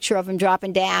saw a picture of him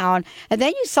dropping down. And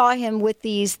then you saw him with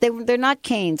these, they're not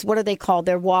canes. What are they called?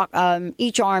 They're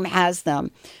each arm has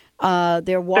them.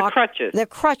 They're crutches. They're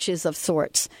crutches of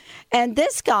sorts. And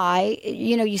this guy,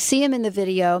 you know, you see him in the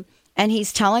video and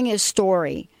he's telling his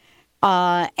story.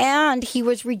 And he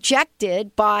was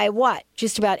rejected by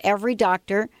just about every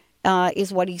doctor,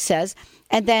 is what he says.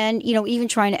 And then, you know, even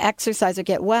trying to exercise or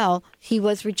get well, he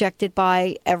was rejected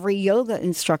by every yoga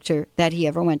instructor that he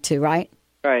ever went to, right?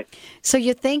 Right. So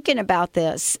you're thinking about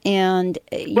this, and...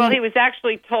 he was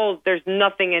actually told there's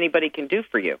nothing anybody can do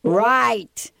for you.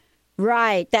 Right.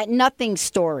 That nothing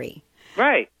story.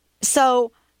 Right.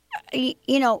 So,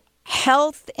 you know,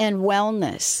 health and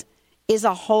wellness is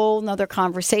a whole nother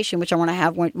conversation, which I want to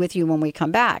have with you when we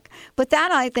come back. But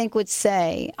that, I think, would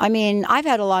say, I mean, I've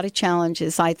had a lot of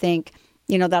challenges, I think,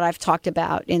 you know, that I've talked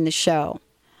about in the show.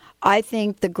 I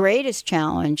think the greatest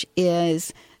challenge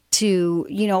is to,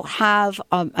 you know, have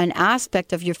an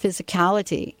aspect of your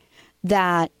physicality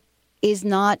that is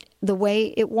not the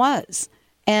way it was.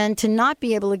 And to not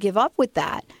be able to give up with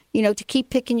that, you know, to keep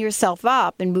picking yourself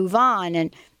up and move on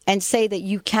and say that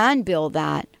you can build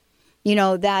that. You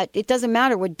know, that it doesn't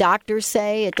matter what doctors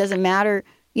say. It doesn't matter,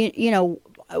 you know,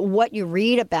 what you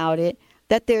read about it,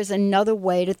 that there's another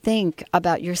way to think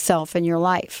about yourself and your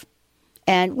life.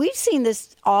 And we've seen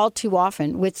this all too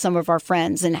often with some of our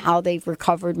friends and how they've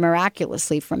recovered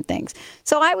miraculously from things.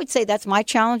 So I would say that's my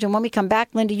challenge. And when we come back,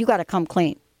 Linda, you got to come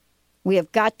clean. We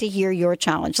have got to hear your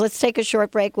challenge. Let's take a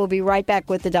short break. We'll be right back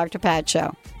with the Dr. Pat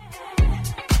Show.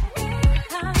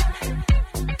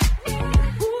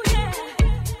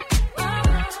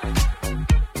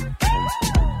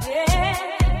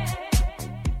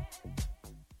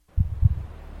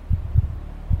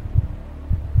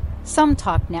 Some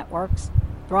talk networks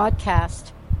broadcast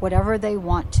whatever they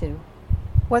want to,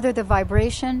 whether the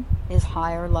vibration is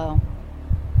high or low.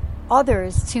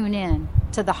 Others tune in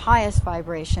to the highest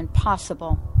vibration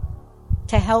possible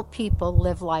to help people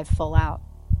live life full out.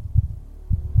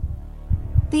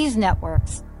 These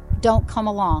networks don't come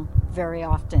along very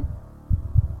often.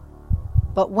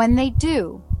 But when they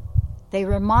do, they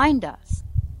remind us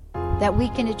that we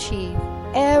can achieve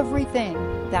everything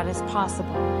that is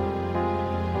possible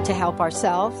to help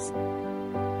ourselves,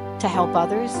 to help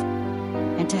others,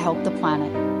 and to help the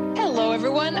planet. Hello,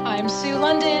 everyone. I'm Sue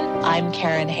London. I'm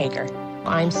Karen Hager.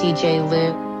 I'm CJ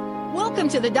Liu. Welcome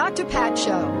to the Dr. Pat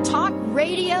Show, talk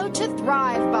radio to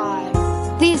thrive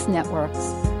by. These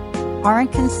networks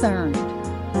aren't concerned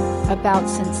about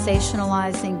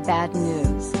sensationalizing bad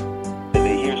news.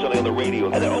 They hear something on the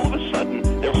radio, and then all of a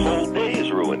sudden, their whole day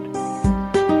is ruined.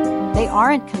 They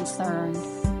aren't concerned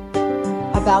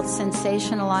about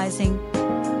sensationalizing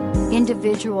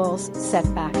individuals'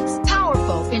 setbacks.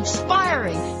 Powerful,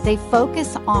 inspiring. They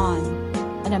focus on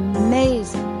an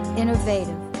amazing,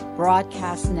 innovative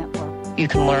broadcast network. You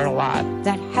can learn a lot.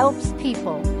 That helps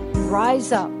people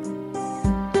rise up.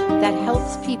 That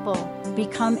helps people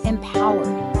become empowered.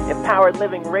 Empowered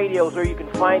Living Radio is where you can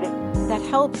find it. That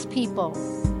helps people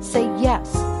say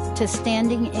yes to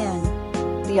standing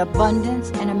in the abundance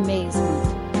and amazement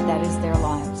that is their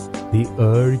lives. The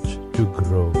urge to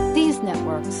grow. These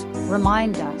networks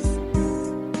remind us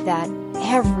that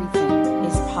everything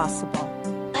is possible.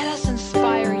 Let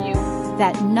inspire you.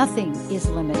 That nothing is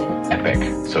limited.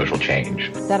 Epic social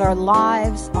change. That our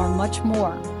lives are much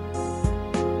more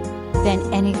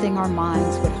than anything our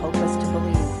minds would hope us to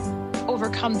believe.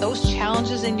 Overcome those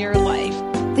challenges in your life.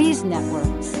 These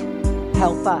networks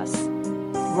help us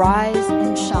rise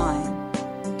and shine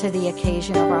to the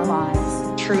occasion of our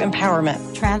lives. True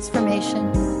empowerment.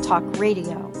 Transformation Talk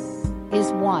Radio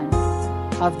is one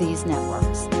of these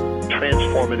networks.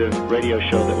 Transformative radio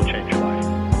show that will change your life.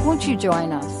 Won't you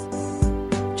join us?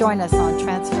 Join us on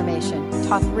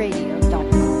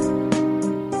TransformationTalkRadio.com.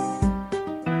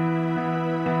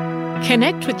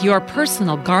 Connect with your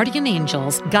personal guardian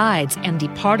angels, guides, and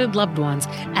departed loved ones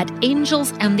at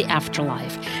Angels and the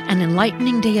Afterlife, an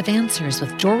enlightening day of answers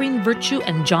with Doreen Virtue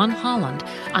and John Holland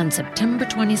on September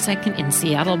 22nd in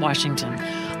Seattle, Washington.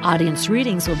 Audience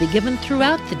readings will be given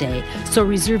throughout the day, so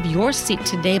reserve your seat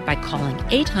today by calling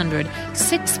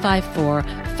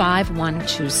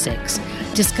 800-654-5126.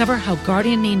 Discover how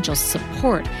guardian angels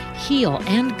support, heal,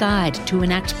 and guide to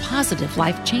enact positive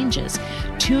life changes.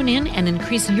 Tune in and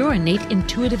increase your innate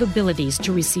intuitive abilities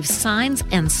to receive signs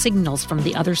and signals from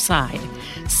the other side.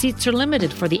 Seats are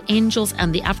limited for the Angels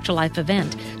and the Afterlife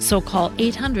event, so call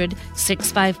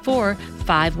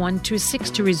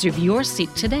 800-654-5126 to reserve your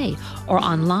seat today, or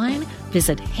online,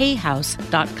 visit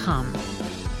hayhouse.com.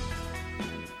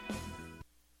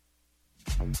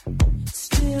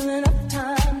 Still enough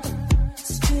time.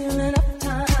 Still enough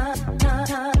time.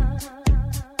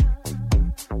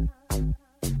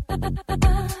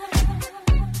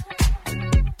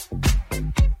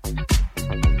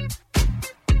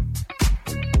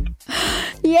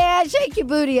 Yeah, shake your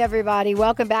booty, everybody.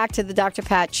 Welcome back to the Dr.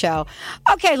 Pat Show.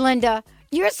 Okay, Linda,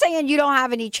 you're saying you don't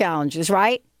have any challenges,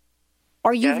 right?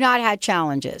 Or you've not had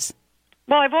challenges?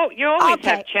 Well, you always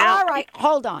have challenges. All right,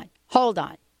 hold on.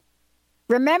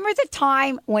 Remember the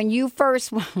time when you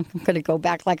first, I'm going to go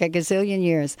back like a gazillion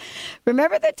years.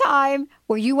 Remember the time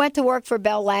where you went to work for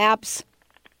Bell Labs?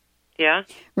 Yeah.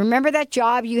 Remember that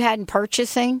job you had in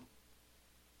purchasing?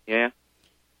 Yeah.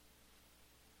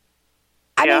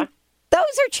 I mean, those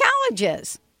are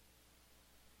challenges.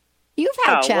 You've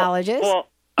had challenges.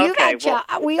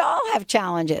 We all have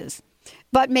challenges.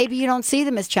 But maybe you don't see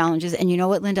them as challenges. And you know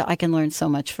what, Linda? I can learn so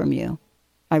much from you.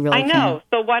 I really can. I know.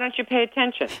 So why don't you pay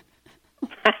attention?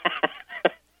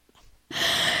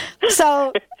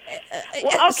 So,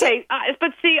 but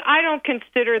see, I don't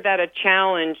consider that a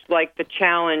challenge like the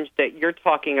challenge that you're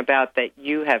talking about that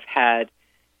you have had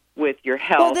with your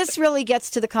health. Well, this really gets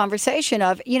to the conversation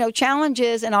of,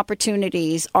 challenges and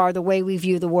opportunities are the way we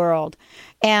view the world.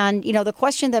 And, the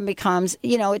question then becomes,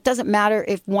 it doesn't matter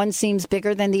if one seems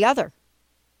bigger than the other.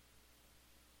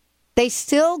 They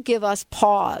still give us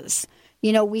pause.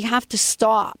 We have to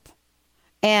stop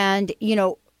and,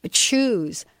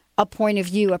 choose a point of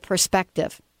view, a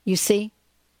perspective. You see?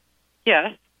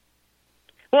 Yes.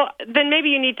 Well, then maybe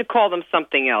you need to call them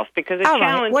something else because a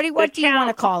challenge. Right. What do you want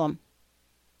to call them?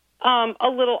 A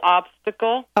little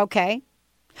obstacle. Okay.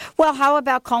 Well, how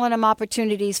about calling them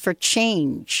opportunities for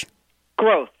change?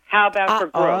 Growth. How about for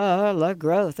growth? I love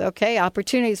growth. Okay,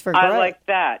 opportunities for growth. I like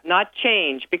that. Not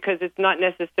change, because it's not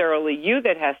necessarily you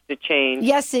that has to change.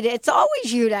 Yes, it's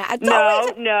always you that.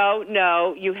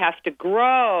 No. You have to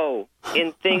grow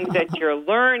in things that you're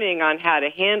learning on how to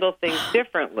handle things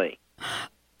differently.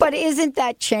 But isn't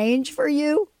that change for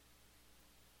you?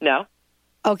 No.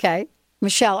 Okay.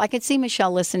 Michelle, I can see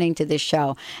Michelle listening to this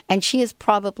show, and she is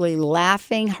probably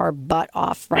laughing her butt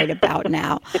off right about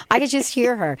now. I could just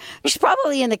hear her. She's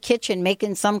probably in the kitchen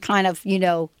making some kind of,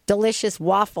 delicious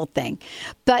waffle thing.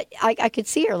 But I could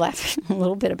see her laughing a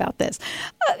little bit about this.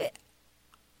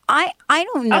 I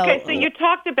don't know. Okay, so you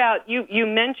talked about, you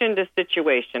mentioned a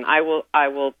situation. I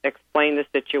will explain the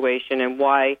situation and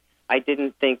why I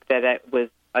didn't think that it was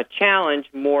a challenge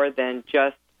more than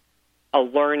just a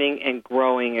learning and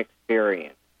growing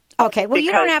experience. Okay, well,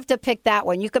 you don't have to pick that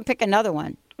one. You can pick another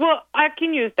one. Well, I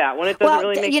can use that one. It doesn't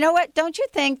really make... You know what? Don't you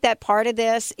think that part of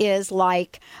this is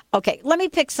like, okay, let me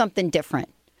pick something different.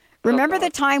 Remember the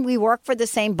time we worked for the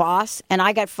same boss and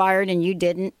I got fired and you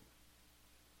didn't?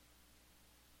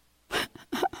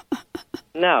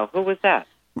 No, who was that?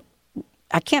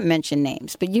 I can't mention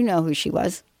names, but you know who she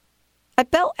was.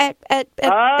 At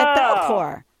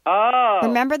Belcor. Oh,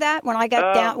 remember that when I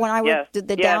got when I did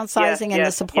the downsizing and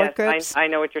the support groups? I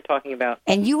know what you're talking about.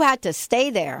 And you had to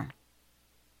stay there.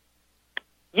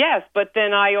 Yes, but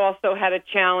then I also had a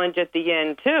challenge at the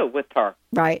end too with her.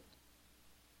 Right.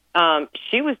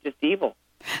 She was just evil.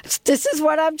 This is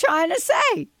what I'm trying to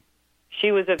say.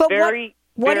 She was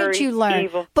What very did you learn?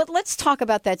 evil. But let's talk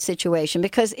about that situation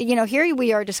because, here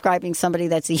we are describing somebody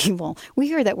that's evil. We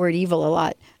hear that word evil a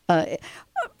lot.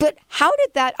 But how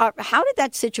did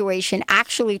that situation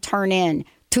actually turn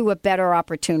into a better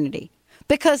opportunity?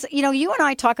 Because, you and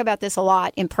I talk about this a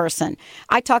lot in person.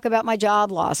 I talk about my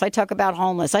job loss. I talk about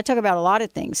homeless. I talk about a lot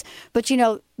of things. But,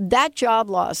 that job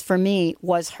loss for me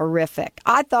was horrific.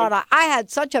 I thought I had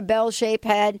such a bell-shaped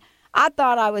head. I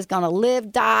thought I was going to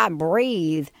live, die, and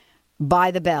breathe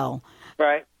by the bell.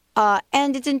 Right.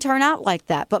 And it didn't turn out like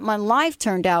that. But my life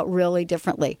turned out really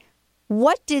differently.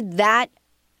 What did that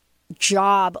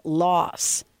job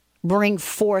loss bring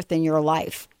forth in your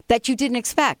life that you didn't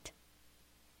expect?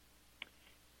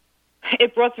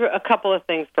 It brought through a couple of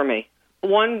things for me.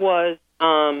 One was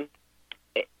the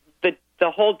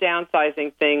whole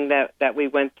downsizing thing that we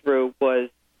went through was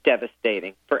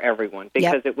devastating for everyone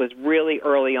because it was really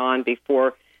early on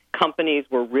before companies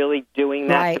were really doing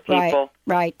that to people.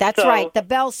 Right. That's right. The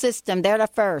Bell system, they're the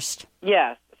first.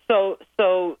 Yes. So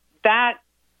that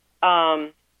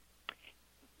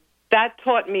that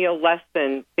taught me a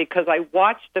lesson because I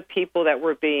watched the people that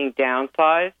were being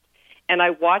downsized, and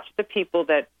I watched the people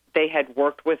that they had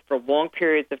worked with for long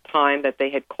periods of time that they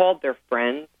had called their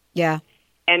friends. Yeah.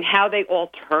 And how they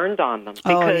all turned on them.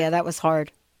 Oh, yeah, that was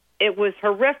hard. It was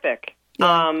horrific,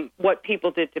 what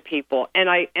people did to people. And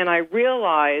I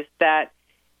realized that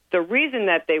the reason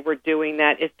that they were doing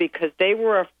that is because they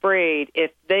were afraid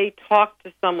if they talked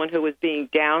to someone who was being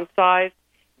downsized,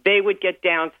 they would get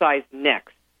downsized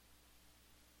next.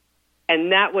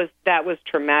 And that was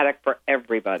traumatic for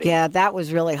everybody. Yeah, that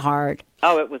was really hard.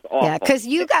 Oh, it was awful. Yeah, because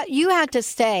you had to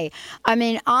stay. I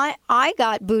mean, I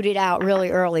got booted out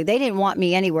really early. They didn't want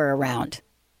me anywhere around.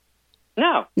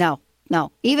 No.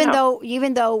 Even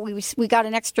though we got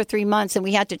an extra 3 months and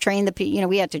we had to train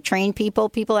we had to train people.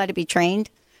 People had to be trained.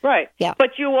 Right. Yeah.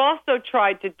 But you also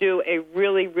tried to do a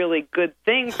really, really good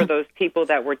thing for those people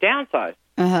that were downsized.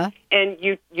 Uh-huh. And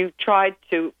you tried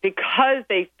to, because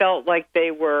they felt like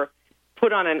they were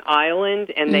put on an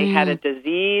island and they had a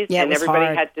disease and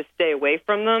everybody had to stay away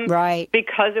from them. Right.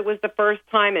 Because it was the first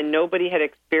time and nobody had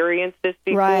experienced this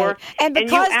before. Right. And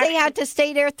because you they had to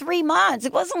stay there 3 months.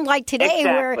 It wasn't like today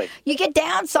where you get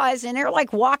downsized and they're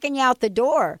like walking you out the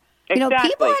door. Exactly.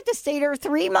 People had to stay there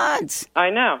 3 months. I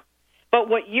know. But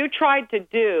what you tried to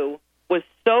do was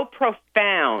so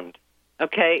profound,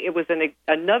 okay? It was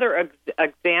another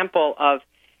example of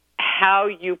how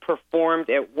you performed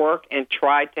at work and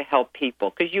tried to help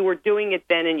people because you were doing it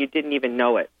then and you didn't even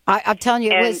know it. I'm telling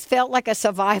you, it felt like a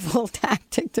survival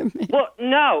tactic to me. Well,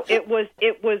 no, it was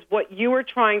what you were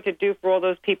trying to do for all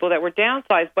those people that were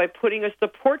downsized by putting a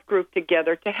support group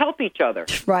together to help each other.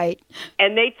 Right.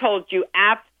 And they told you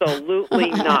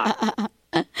absolutely not.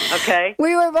 Okay?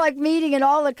 We were like meeting in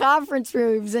all the conference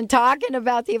rooms and talking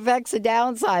about the effects of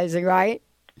downsizing, right?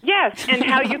 Yes, and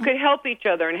how you could help each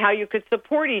other and how you could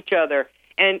support each other.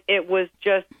 And it was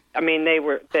just, they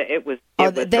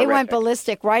went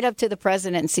ballistic right up to the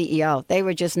president and CEO. They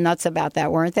were just nuts about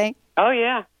that, weren't they? Oh,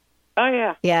 yeah.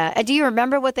 Yeah. And do you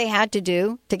remember what they had to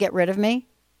do to get rid of me?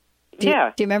 Do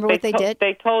you remember what they did?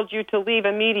 They told you to leave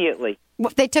immediately.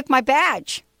 Well, they took my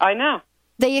badge. I know.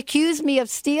 They accused me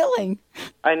of stealing.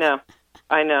 I know.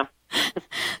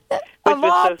 Of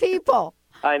all people.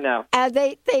 I know. And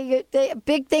they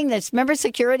big thing. Remember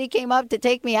security came up to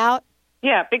take me out?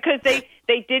 Yeah, because they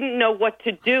didn't know what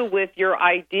to do with your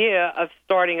idea of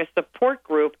starting a support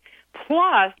group.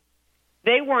 Plus,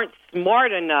 they weren't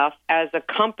smart enough as a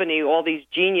company, all these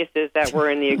geniuses that were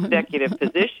in the executive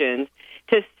positions,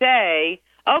 to say,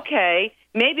 okay,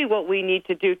 maybe what we need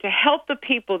to do to help the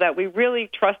people that we really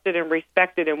trusted and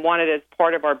respected and wanted as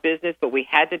part of our business, but we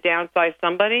had to downsize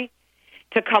somebody,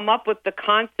 to come up with the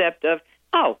concept of,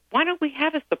 why don't we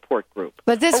have a support group?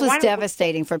 But this was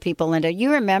devastating for people, Linda.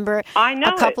 You remember I know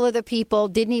a couple of the people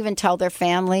didn't even tell their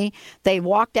family. They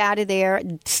walked out of there.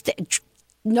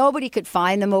 Nobody could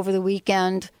find them over the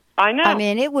weekend. I know. I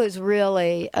mean, it was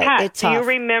really Pat, tough. do you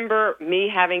remember me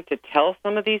having to tell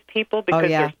some of these people because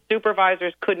their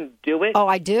supervisors couldn't do it? Oh,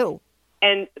 I do.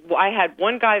 And I had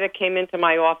one guy that came into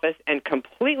my office and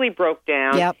completely broke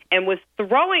down and was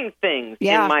throwing things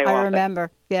in my office. I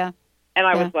remember. Yeah. And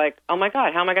I was like, oh, my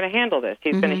God, how am I going to handle this?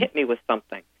 He's going to hit me with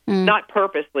something. Not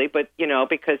purposely, but,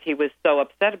 because he was so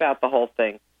upset about the whole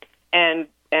thing. And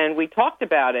we talked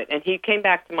about it, and he came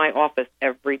back to my office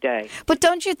every day. But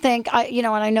don't you think, and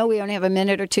I know we only have a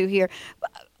minute or two here,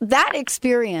 that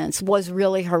experience was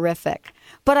really horrific.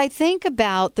 But I think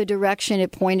about the direction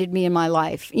it pointed me in my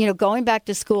life. Going back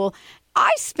to school,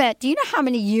 do you know how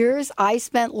many years I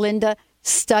spent, Linda,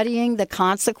 studying the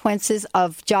consequences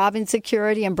of job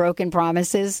insecurity and broken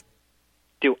promises?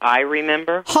 Do I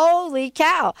remember? Holy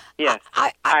cow. Yes,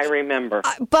 I remember.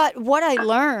 But what I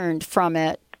learned from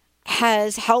it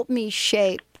has helped me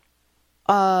shape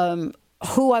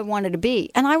who I wanted to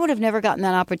be. And I would have never gotten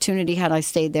that opportunity had I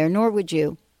stayed there, nor would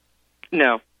you.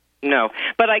 No.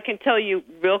 But I can tell you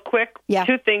real quick,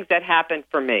 two things that happened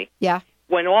for me. Yeah.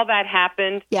 When all that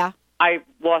happened, I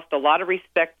lost a lot of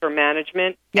respect for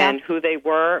management and who they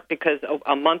were, because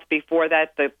a month before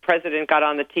that, the president got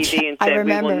on the TV and said,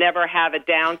 we will never have a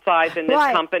downsize in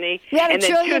this company. We had and $1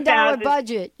 then trillion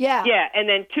budget. Yeah. Yeah, and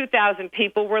then 2,000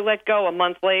 people were let go a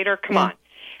month later. Come on.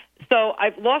 So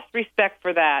I've lost respect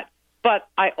for that. But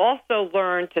I also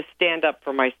learned to stand up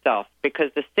for myself, because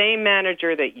the same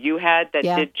manager that you had that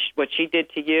did what she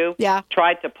did to you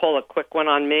tried to pull a quick one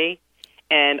on me.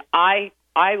 And I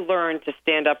learned to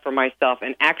stand up for myself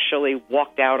and actually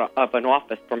walked out of an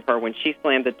office from her when she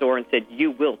slammed the door and said,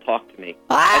 you will talk to me.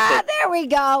 There we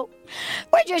go.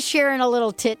 We're just sharing a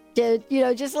little just a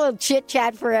little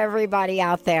chit-chat for everybody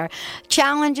out there.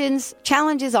 Challenges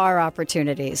are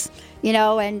opportunities,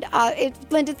 and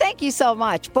Linda, thank you so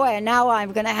much. Boy, and now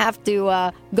I'm going to have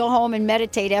to go home and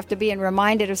meditate after being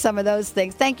reminded of some of those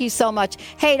things. Thank you so much.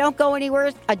 Hey, don't go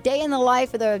anywhere. A day in the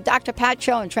life of the Dr. Pat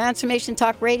Show and Transformation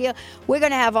Talk Radio. We're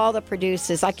going to have all the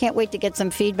producers. I can't wait to get some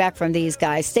feedback from these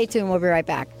guys. Stay tuned. We'll be right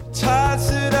back. Tides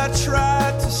that I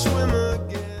tried to swim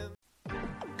again.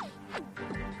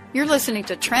 You're listening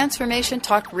to Transformation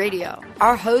Talk Radio.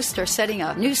 Our hosts are setting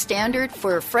a new standard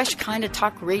for a fresh kind of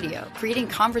talk radio, creating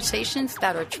conversations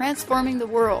that are transforming the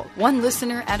world, one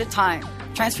listener at a time.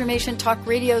 Transformation Talk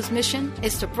Radio's mission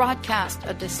is to broadcast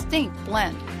a distinct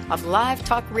blend of live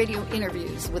talk radio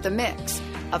interviews with a mix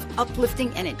of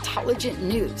uplifting and intelligent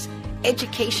news,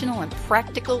 educational and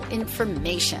practical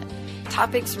information.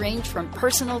 Topics range from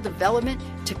personal development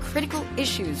to critical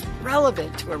issues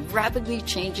relevant to a rapidly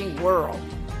changing world.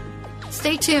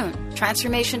 Stay tuned.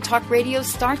 Transformation Talk Radio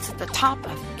starts at the top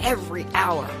of every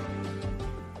hour.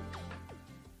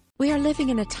 We are living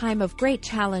in a time of great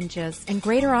challenges and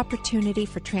greater opportunity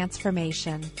for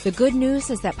transformation. The good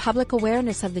news is that public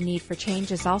awareness of the need for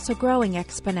change is also growing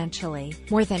exponentially.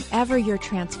 More than ever, your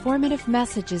transformative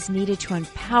message is needed to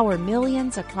empower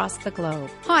millions across the globe.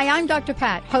 Hi, I'm Dr.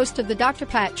 Pat, host of The Dr.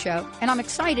 Pat Show, and I'm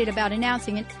excited about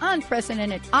announcing an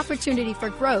unprecedented opportunity for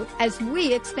growth as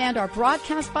we expand our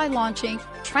broadcast by launching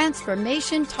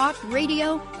Transformation Talk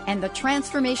Radio and the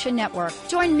Transformation Network.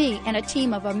 Join me and a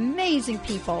team of amazing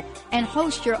people and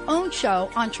host your own show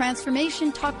on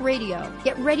Transformation Talk Radio.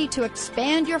 Get ready to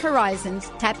expand your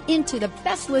horizons, tap into the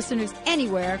best listeners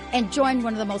anywhere, and join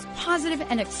one of the most positive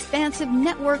and expansive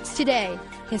networks today.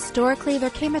 Historically,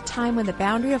 there came a time when the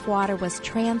boundary of water was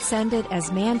transcended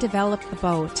as man developed the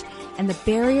boat, and the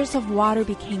barriers of water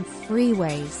became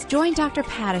freeways. Join Dr.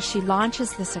 Pat as she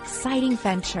launches this exciting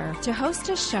venture. To host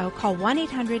a show, call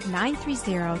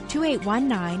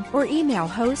 1-800-930-2819 or email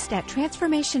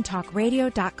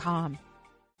host@transformationtalkradio.com.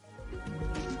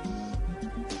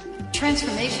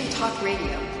 Transformation Talk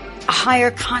Radio, a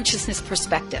higher consciousness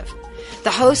perspective.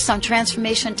 The hosts on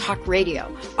Transformation Talk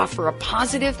Radio offer a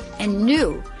positive and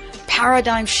new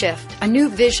paradigm shift, a new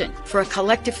vision for a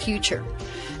collective future.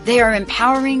 They are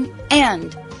empowering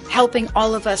and helping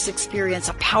all of us experience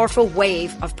a powerful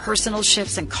wave of personal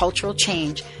shifts and cultural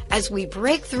change as we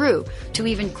break through to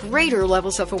even greater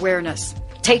levels of awareness.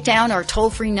 Take down our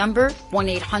toll-free number,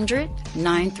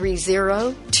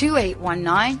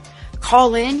 1-800-930-2819.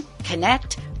 Call in,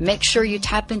 connect, make sure you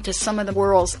tap into some of the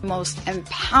world's most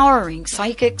empowering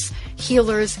psychics,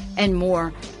 healers, and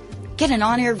more. Get an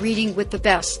on-air reading with the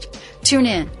best. Tune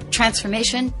in,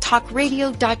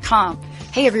 transformationtalkradio.com.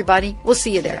 Hey, everybody, we'll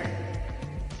see you there.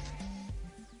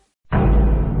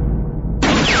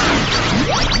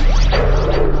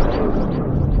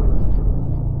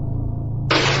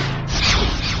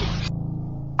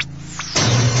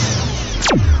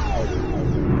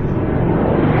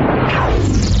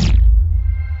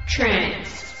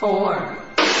 Transform.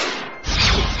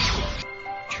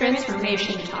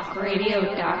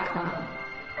 TransformationTalkRadio.com.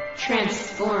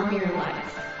 Transform your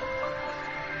life.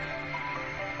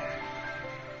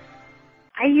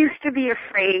 I used to be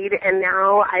afraid, and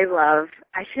now I love.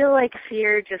 I feel like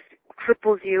fear just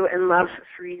cripples you and love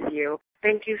frees you.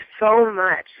 Thank you so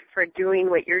much for doing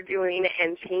what you're doing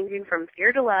and changing from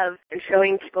fear to love and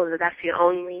showing people that that's the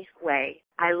only way.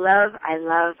 I love, I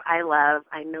love, I love.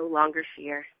 I no longer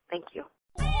fear. Thank you.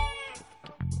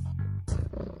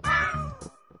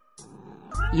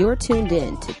 You're tuned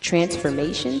in to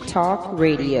Transformation Talk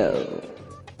Radio.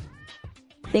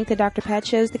 Think the Dr. Pat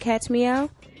Show's the cat's meow?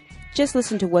 Just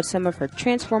listen to what some of her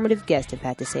transformative guests have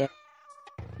had to say.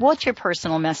 What's your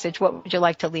personal message? What would you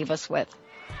like to leave us with?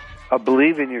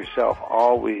 Believe in yourself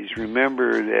always.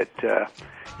 Remember that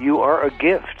you are a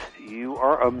gift. You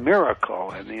are a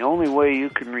miracle, and the only way you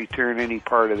can return any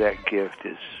part of that gift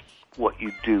is what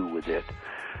you do with it.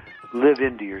 Live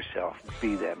into yourself.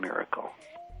 Be that miracle.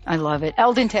 I love it.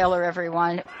 Eldon Taylor,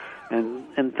 everyone.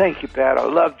 And thank you, Pat. I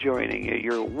love joining you.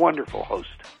 You're a wonderful host.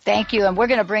 Thank you. And we're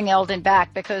going to bring Eldon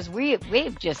back because we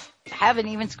just haven't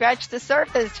even scratched the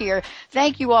surface here.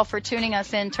 Thank you all for tuning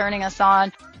us in, turning us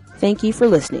on. Thank you for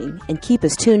listening, and keep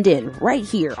us tuned in right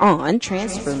here on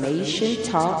Transformation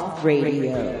Talk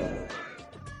Radio.